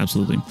 Yeah,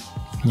 absolutely.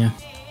 Yeah,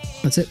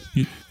 that's it.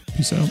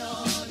 Peace out.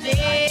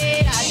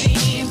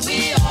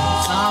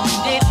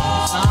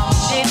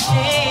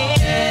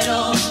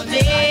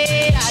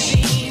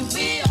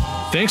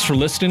 Thanks for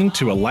listening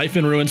to A Life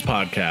in Ruins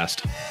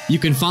podcast. You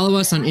can follow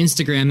us on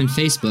Instagram and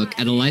Facebook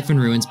at A Life in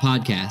Ruins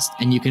Podcast,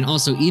 and you can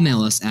also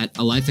email us at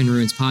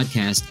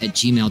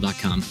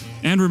alifeinruinspodcast@gmail.com.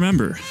 And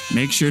remember,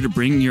 make sure to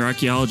bring your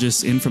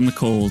archaeologists in from the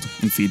cold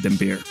and feed them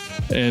beer.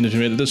 And if you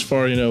made it this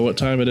far, you know what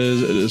time it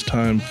is. It is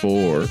time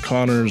for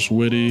Connor's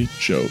witty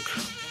joke.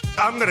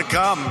 I'm gonna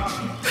come.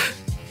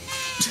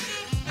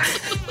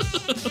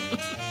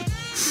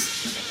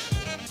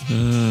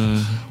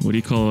 What do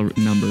you call a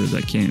number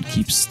that can't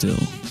keep still?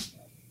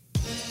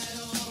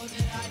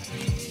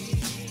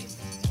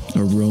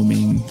 A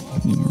roaming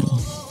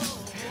numeral.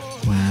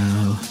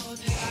 Wow.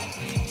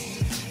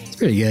 It's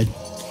pretty good.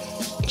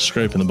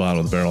 Scraping the bottom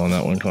of the barrel on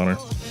that one, Connor.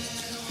 Oh,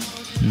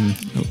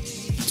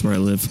 that's where I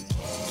live.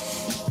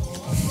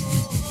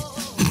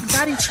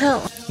 Daddy,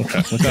 chill.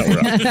 Okay, with that, we're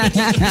out.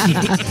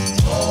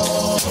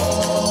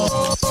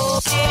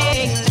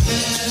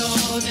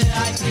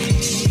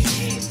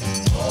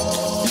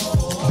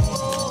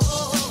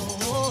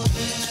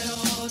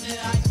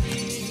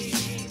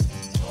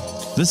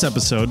 This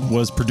episode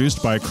was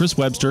produced by Chris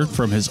Webster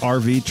from his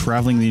RV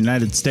traveling the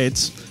United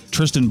States,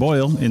 Tristan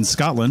Boyle in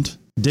Scotland,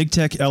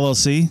 DigTech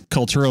LLC,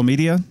 Cultural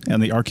Media,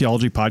 and the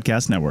Archaeology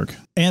Podcast Network,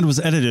 and was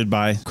edited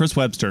by Chris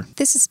Webster.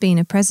 This has been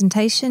a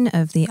presentation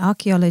of the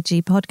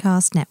Archaeology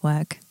Podcast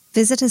Network.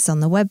 Visit us on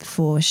the web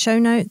for show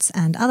notes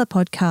and other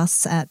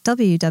podcasts at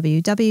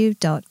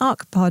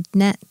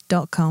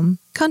www.archpodnet.com.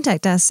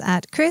 Contact us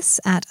at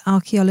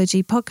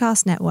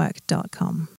chris@archaeologypodcastnetwork.com.